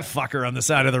 look at that fucker on the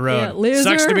side of the road. Yeah, loser.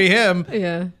 Sucks to be him.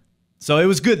 Yeah. So it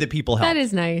was good that people helped. That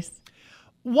is nice.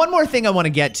 One more thing I want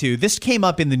to get to. This came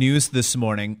up in the news this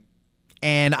morning,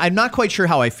 and I'm not quite sure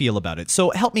how I feel about it.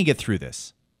 So help me get through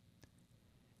this.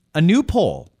 A new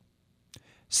poll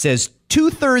says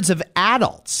 2/3 of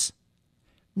adults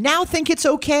now think it's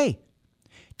okay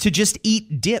to just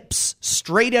eat dips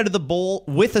straight out of the bowl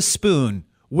with a spoon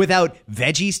without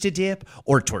veggies to dip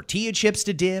or tortilla chips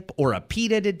to dip or a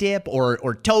pita to dip or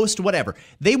toast, whatever.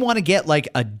 They want to get like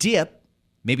a dip.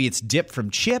 Maybe it's dip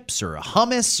from chips or a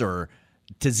hummus or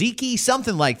tzatziki,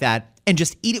 something like that, and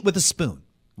just eat it with a spoon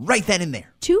right then and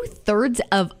there. 2/3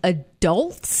 of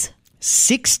adults?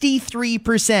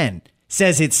 63%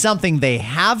 says it's something they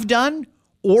have done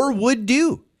or would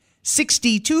do.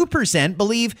 62%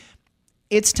 believe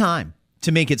it's time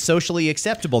to make it socially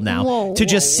acceptable now to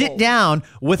just sit down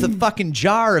with a fucking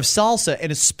jar of salsa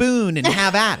and a spoon and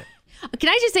have at it. Can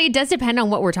I just say it does depend on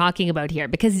what we're talking about here?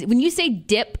 Because when you say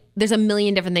dip, there's a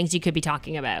million different things you could be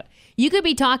talking about. You could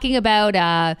be talking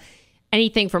about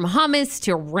anything from hummus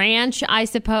to ranch, I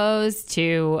suppose,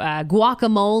 to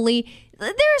guacamole. There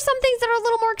are some things that are a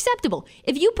little more acceptable.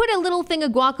 If you put a little thing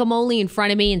of guacamole in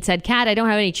front of me and said, Kat, I don't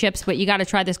have any chips, but you got to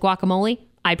try this guacamole,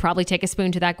 I'd probably take a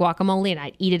spoon to that guacamole and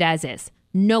I'd eat it as is.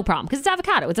 No problem. Because it's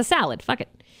avocado. It's a salad. Fuck it.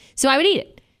 So I would eat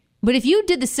it. But if you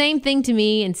did the same thing to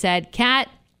me and said, Kat,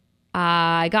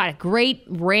 I got a great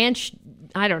ranch,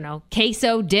 I don't know,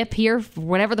 queso dip here,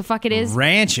 whatever the fuck it is.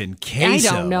 Ranch and queso.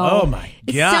 I don't know. Oh my God.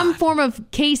 It's some form of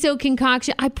queso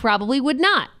concoction. I probably would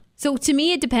not. So to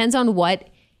me, it depends on what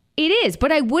it is.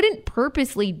 But I wouldn't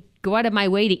purposely go out of my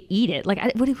way to eat it. Like,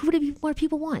 what do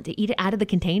people want? To eat it out of the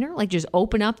container? Like, just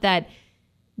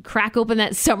crack open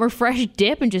that summer fresh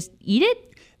dip and just eat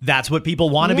it? That's what people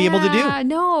want to be able to do.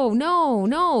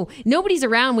 No. Nobody's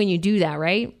around when you do that,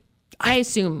 right? I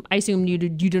assume you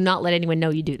do not let anyone know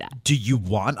you do that. Do you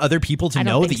want other people to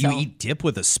know that you eat dip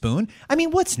with a spoon? I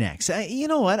mean, what's next? You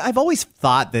know what? I've always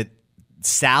thought that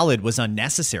salad was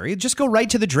unnecessary. Just go right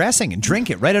to the dressing and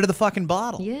drink it right out of the fucking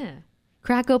bottle. Yeah.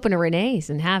 Crack open a Renee's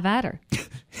and have at her.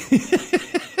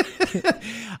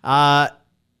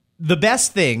 The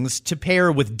best things to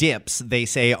pair with dips, they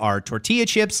say, are tortilla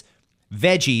chips,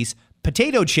 veggies,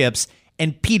 potato chips,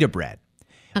 and pita bread.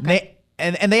 Okay.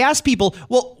 And they asked people,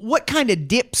 well, what kind of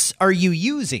dips are you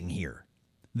using here?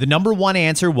 The number one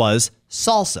answer was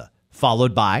salsa,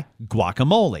 followed by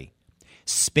guacamole.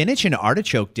 Spinach and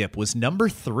artichoke dip was number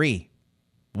 3,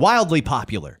 wildly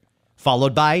popular,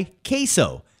 followed by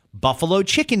queso, buffalo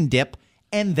chicken dip,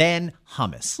 and then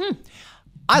hummus.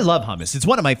 I love hummus. It's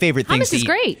one of my favorite things to eat. Hummus is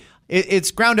great.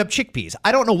 It's ground up chickpeas.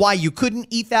 I don't know why you couldn't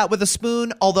eat that with a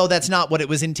spoon, although that's not what it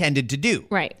was intended to do.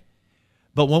 Right.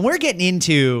 But when we're getting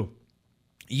into,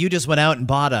 you just went out and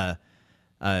bought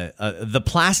the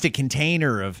plastic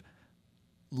container of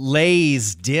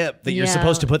Lay's dip that you're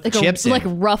supposed to put the chips in. Like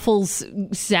Ruffles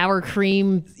sour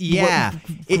cream. Yeah.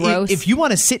 Gross. If you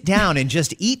want to sit down and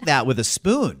just eat that with a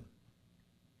spoon,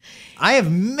 I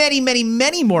have many, many,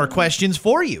 many more questions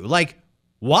for you. Like,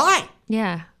 why?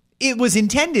 Yeah. It was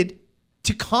intended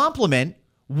to complement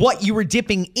what you were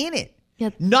dipping in it,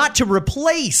 not to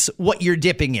replace what you're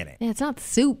dipping in it. Yeah, it's not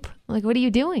soup. Like, what are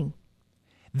you doing?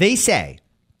 They say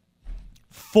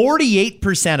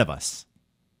 48% of us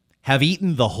have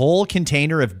eaten the whole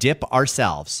container of dip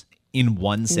ourselves in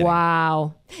one sitting.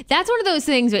 Wow. That's one of those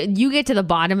things, you get to the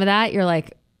bottom of that, you're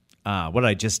like, what did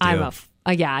I just do?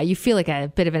 Yeah, you feel like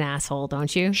a bit of an asshole,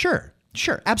 don't you? Sure,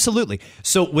 absolutely.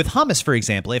 So with hummus, for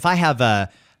example, if I have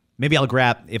maybe I'll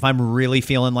grab, if I'm really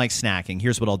feeling like snacking,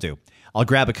 here's what I'll do. I'll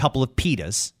grab a couple of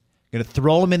pitas, I'm going to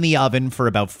throw them in the oven for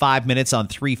about 5 minutes on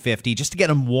 350 just to get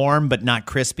them warm but not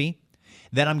crispy.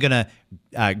 Then I'm going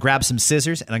to grab some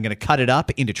scissors and I'm going to cut it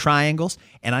up into triangles,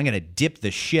 and I'm going to dip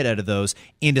the shit out of those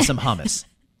into some hummus.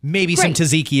 Maybe some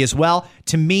tzatziki as well.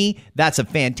 To me, that's a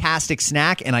fantastic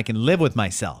snack, and I can live with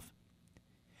myself.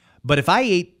 But if I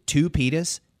ate 2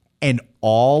 pitas and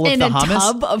all of the hummus,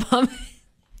 tub of hummus.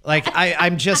 like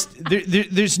I'm just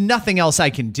there's nothing else I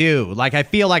can do. Like I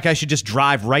feel like I should just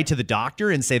drive right to the doctor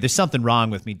and say there's something wrong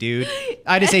with me, dude.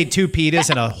 I just ate 2 pitas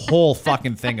and a whole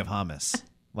fucking thing of hummus.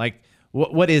 Like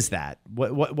what is that?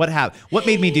 What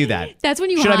made me do that? That's when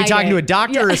you should hide I be talking it. to a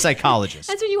doctor or a psychologist?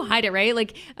 That's when you hide it, right?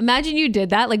 Like, imagine you did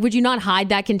that. Like, would you not hide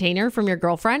that container from your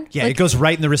girlfriend? Yeah, like, it goes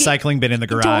right in the recycling bin in the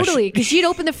garage. Totally, because she'd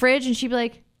open the fridge and she'd be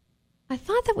like, I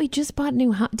thought that we just bought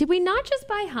new hummus. Did we not just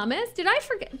buy hummus? Did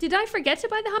I forget to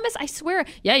buy the hummus? I swear.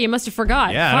 Yeah, you must have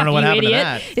forgot. Yeah, Fuck, I don't know what happened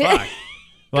idiot. to that.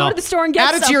 Fuck. Go to the store and get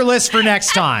add it to some. your list for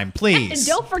next time, please. And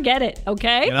don't forget it,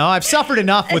 okay? You know, I've suffered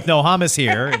enough with no hummus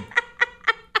here.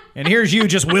 And here's you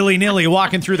just willy-nilly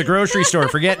walking through the grocery store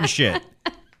forgetting shit.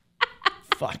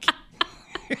 Fuck.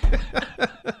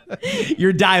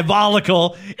 You're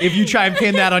diabolical if you try and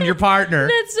pin that on your partner.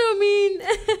 That's so mean.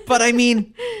 But I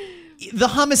mean, the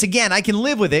hummus, again, I can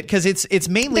live with it because it's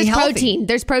mainly There's healthy. protein.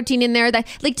 There's protein in there. That,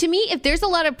 like, to me, if there's a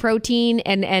lot of protein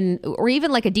and or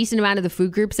even like a decent amount of the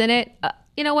food groups in it,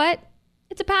 you know what?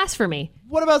 It's a pass for me.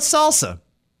 What about salsa?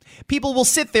 People will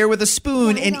sit there with a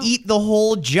spoon and eat the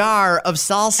whole jar of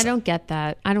salsa. I don't get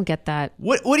that.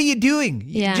 What are you doing?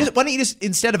 Yeah. Why don't you just,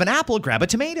 instead of an apple, grab a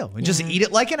tomato and just eat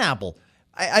it like an apple?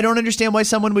 I don't understand why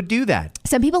someone would do that.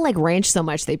 Some people like ranch so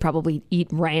much they probably eat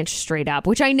ranch straight up,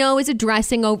 which I know is a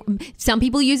dressing. Some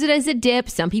people use it as a dip.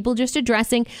 Some people just a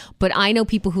dressing. But I know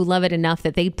people who love it enough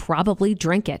that they'd probably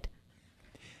drink it.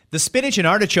 The spinach and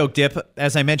artichoke dip,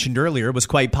 as I mentioned earlier, was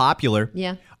quite popular.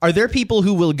 Yeah. Are there people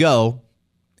who will go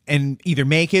and either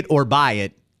make it or buy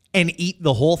it and eat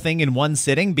the whole thing in one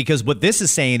sitting? Because what this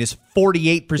is saying is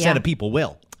 48% of people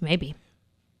will. Maybe.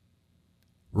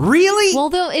 Really? Well,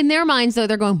 though, in their minds, though,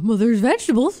 they're going, well, there's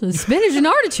vegetables, there's spinach and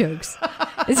artichokes.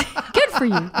 It's good for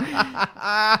you.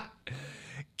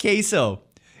 Queso,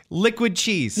 liquid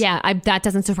cheese. Yeah, that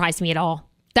doesn't surprise me at all.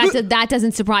 That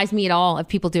doesn't surprise me at all if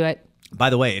people do it. By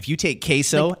the way, if you take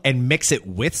queso and mix it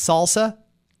with salsa,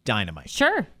 dynamite.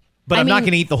 Sure. But I'm not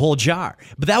going to eat the whole jar.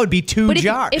 But that would be 2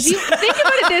 jars. If you think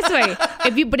about it this way,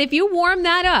 if you warm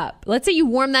that up, let's say you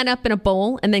warm that up in a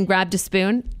bowl and then grabbed a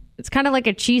spoon, it's kind of like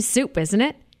a cheese soup, isn't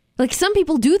it? Like some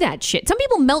people do that shit. Some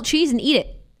people melt cheese and eat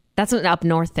it. That's an up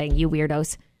north thing, you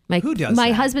weirdos. Who does my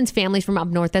that? husband's family's from up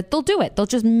north. That they'll do it. They'll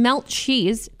just melt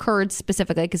cheese, curds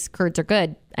specifically, because curds are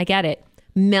good. I get it.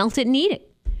 Melt it and eat it.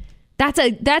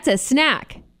 That's a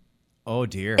snack. Oh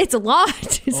dear. It's a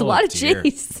lot. It's a lot of dear.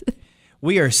 cheese.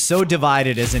 We are so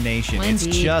divided as a nation. Indeed.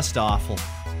 It's just awful.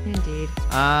 Indeed.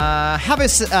 Have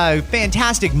a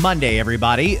fantastic Monday,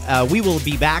 everybody. We will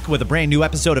be back with a brand new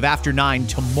episode of After 9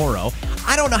 tomorrow.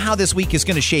 I don't know how this week is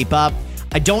going to shape up.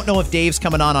 I don't know if Dave's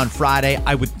coming on Friday.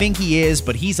 I would think he is,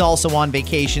 but he's also on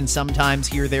vacation sometimes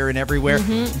here, there, and everywhere.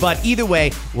 But either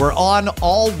way, we're on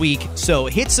all week, so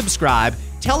hit subscribe.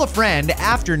 Tell a friend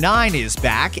After 9 is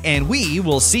back, and we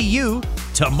will see you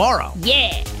tomorrow.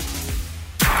 Yeah.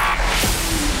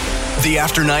 The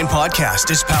After 9 podcast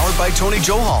is powered by Tony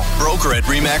Johal, broker at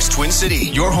RE/MAX Twin City.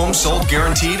 Your home sold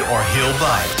guaranteed or he'll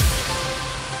buy it.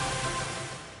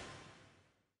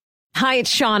 Hi,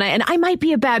 it's Shauna, and I might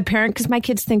be a bad parent because my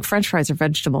kids think French fries are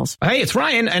vegetables. Hey, it's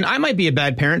Ryan, and I might be a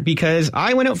bad parent because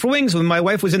I went out for wings when my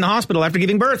wife was in the hospital after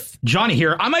giving birth. Johnny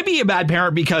here. I might be a bad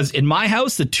parent because in my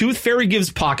house, the tooth fairy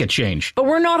gives pocket change. But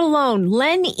we're not alone.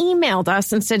 Len emailed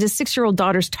us and said his 6-year-old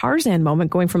daughter's Tarzan moment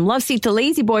going from love seat to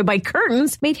lazy boy by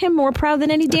curtains made him more proud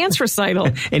than any dance recital.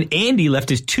 And Andy left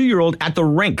his 2-year-old at the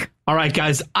rink. All right,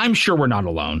 guys, I'm sure we're not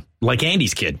alone. Like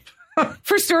Andy's kid.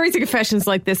 For stories and confessions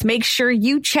like this, make sure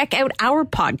you check out our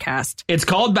podcast. It's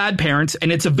called Bad Parents,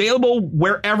 and it's available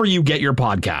wherever you get your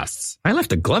podcasts. I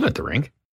left a glove at the rink.